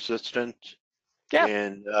was persistent. Yeah.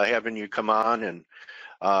 And having you come on, and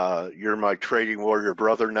you're my trading warrior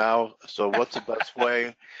brother now. So what's the best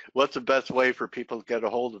way? What's the best way for people to get a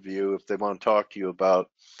hold of you if they want to talk to you about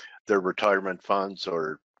their retirement funds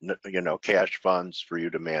or cash funds for you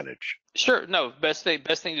to manage? Sure. No, best thing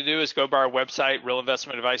to do is go by our website,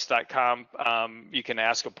 realinvestmentadvice.com. You can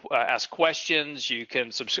ask questions. You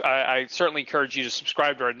can I certainly encourage you to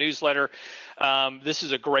subscribe to our newsletter. This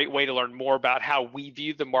is a great way to learn more about how we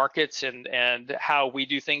view the markets and how we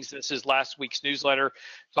do things. This is last week's newsletter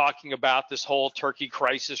talking about this whole Turkey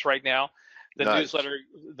crisis right now.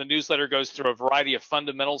 The newsletter goes through a variety of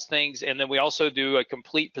fundamentals things, and then we also do a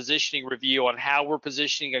complete positioning review on how we're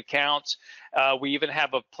positioning accounts. We even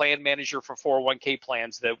have a plan manager for 401k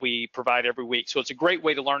plans that we provide every week. So it's a great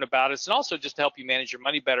way to learn about us, and also just to help you manage your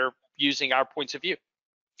money better using our points of view.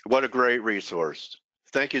 What a great resource.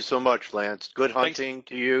 Thank you so much, Lance. Good hunting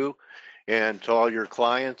to you and to all your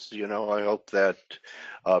clients. I hope that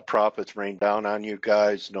profits rain down on you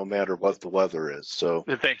guys no matter what the weather is. So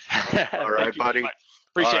thanks. All right, buddy.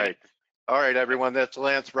 Appreciate it. All right, everyone. That's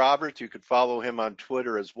Lance Roberts. You can follow him on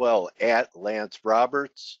Twitter as well,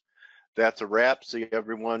 @LanceRoberts. That's a wrap. See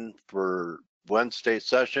everyone for Wednesday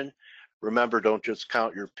session. Remember, don't just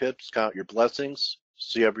count your pips, count your blessings.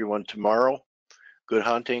 See everyone tomorrow. Good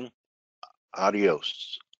hunting.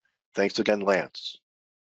 Adios. Thanks again, Lance.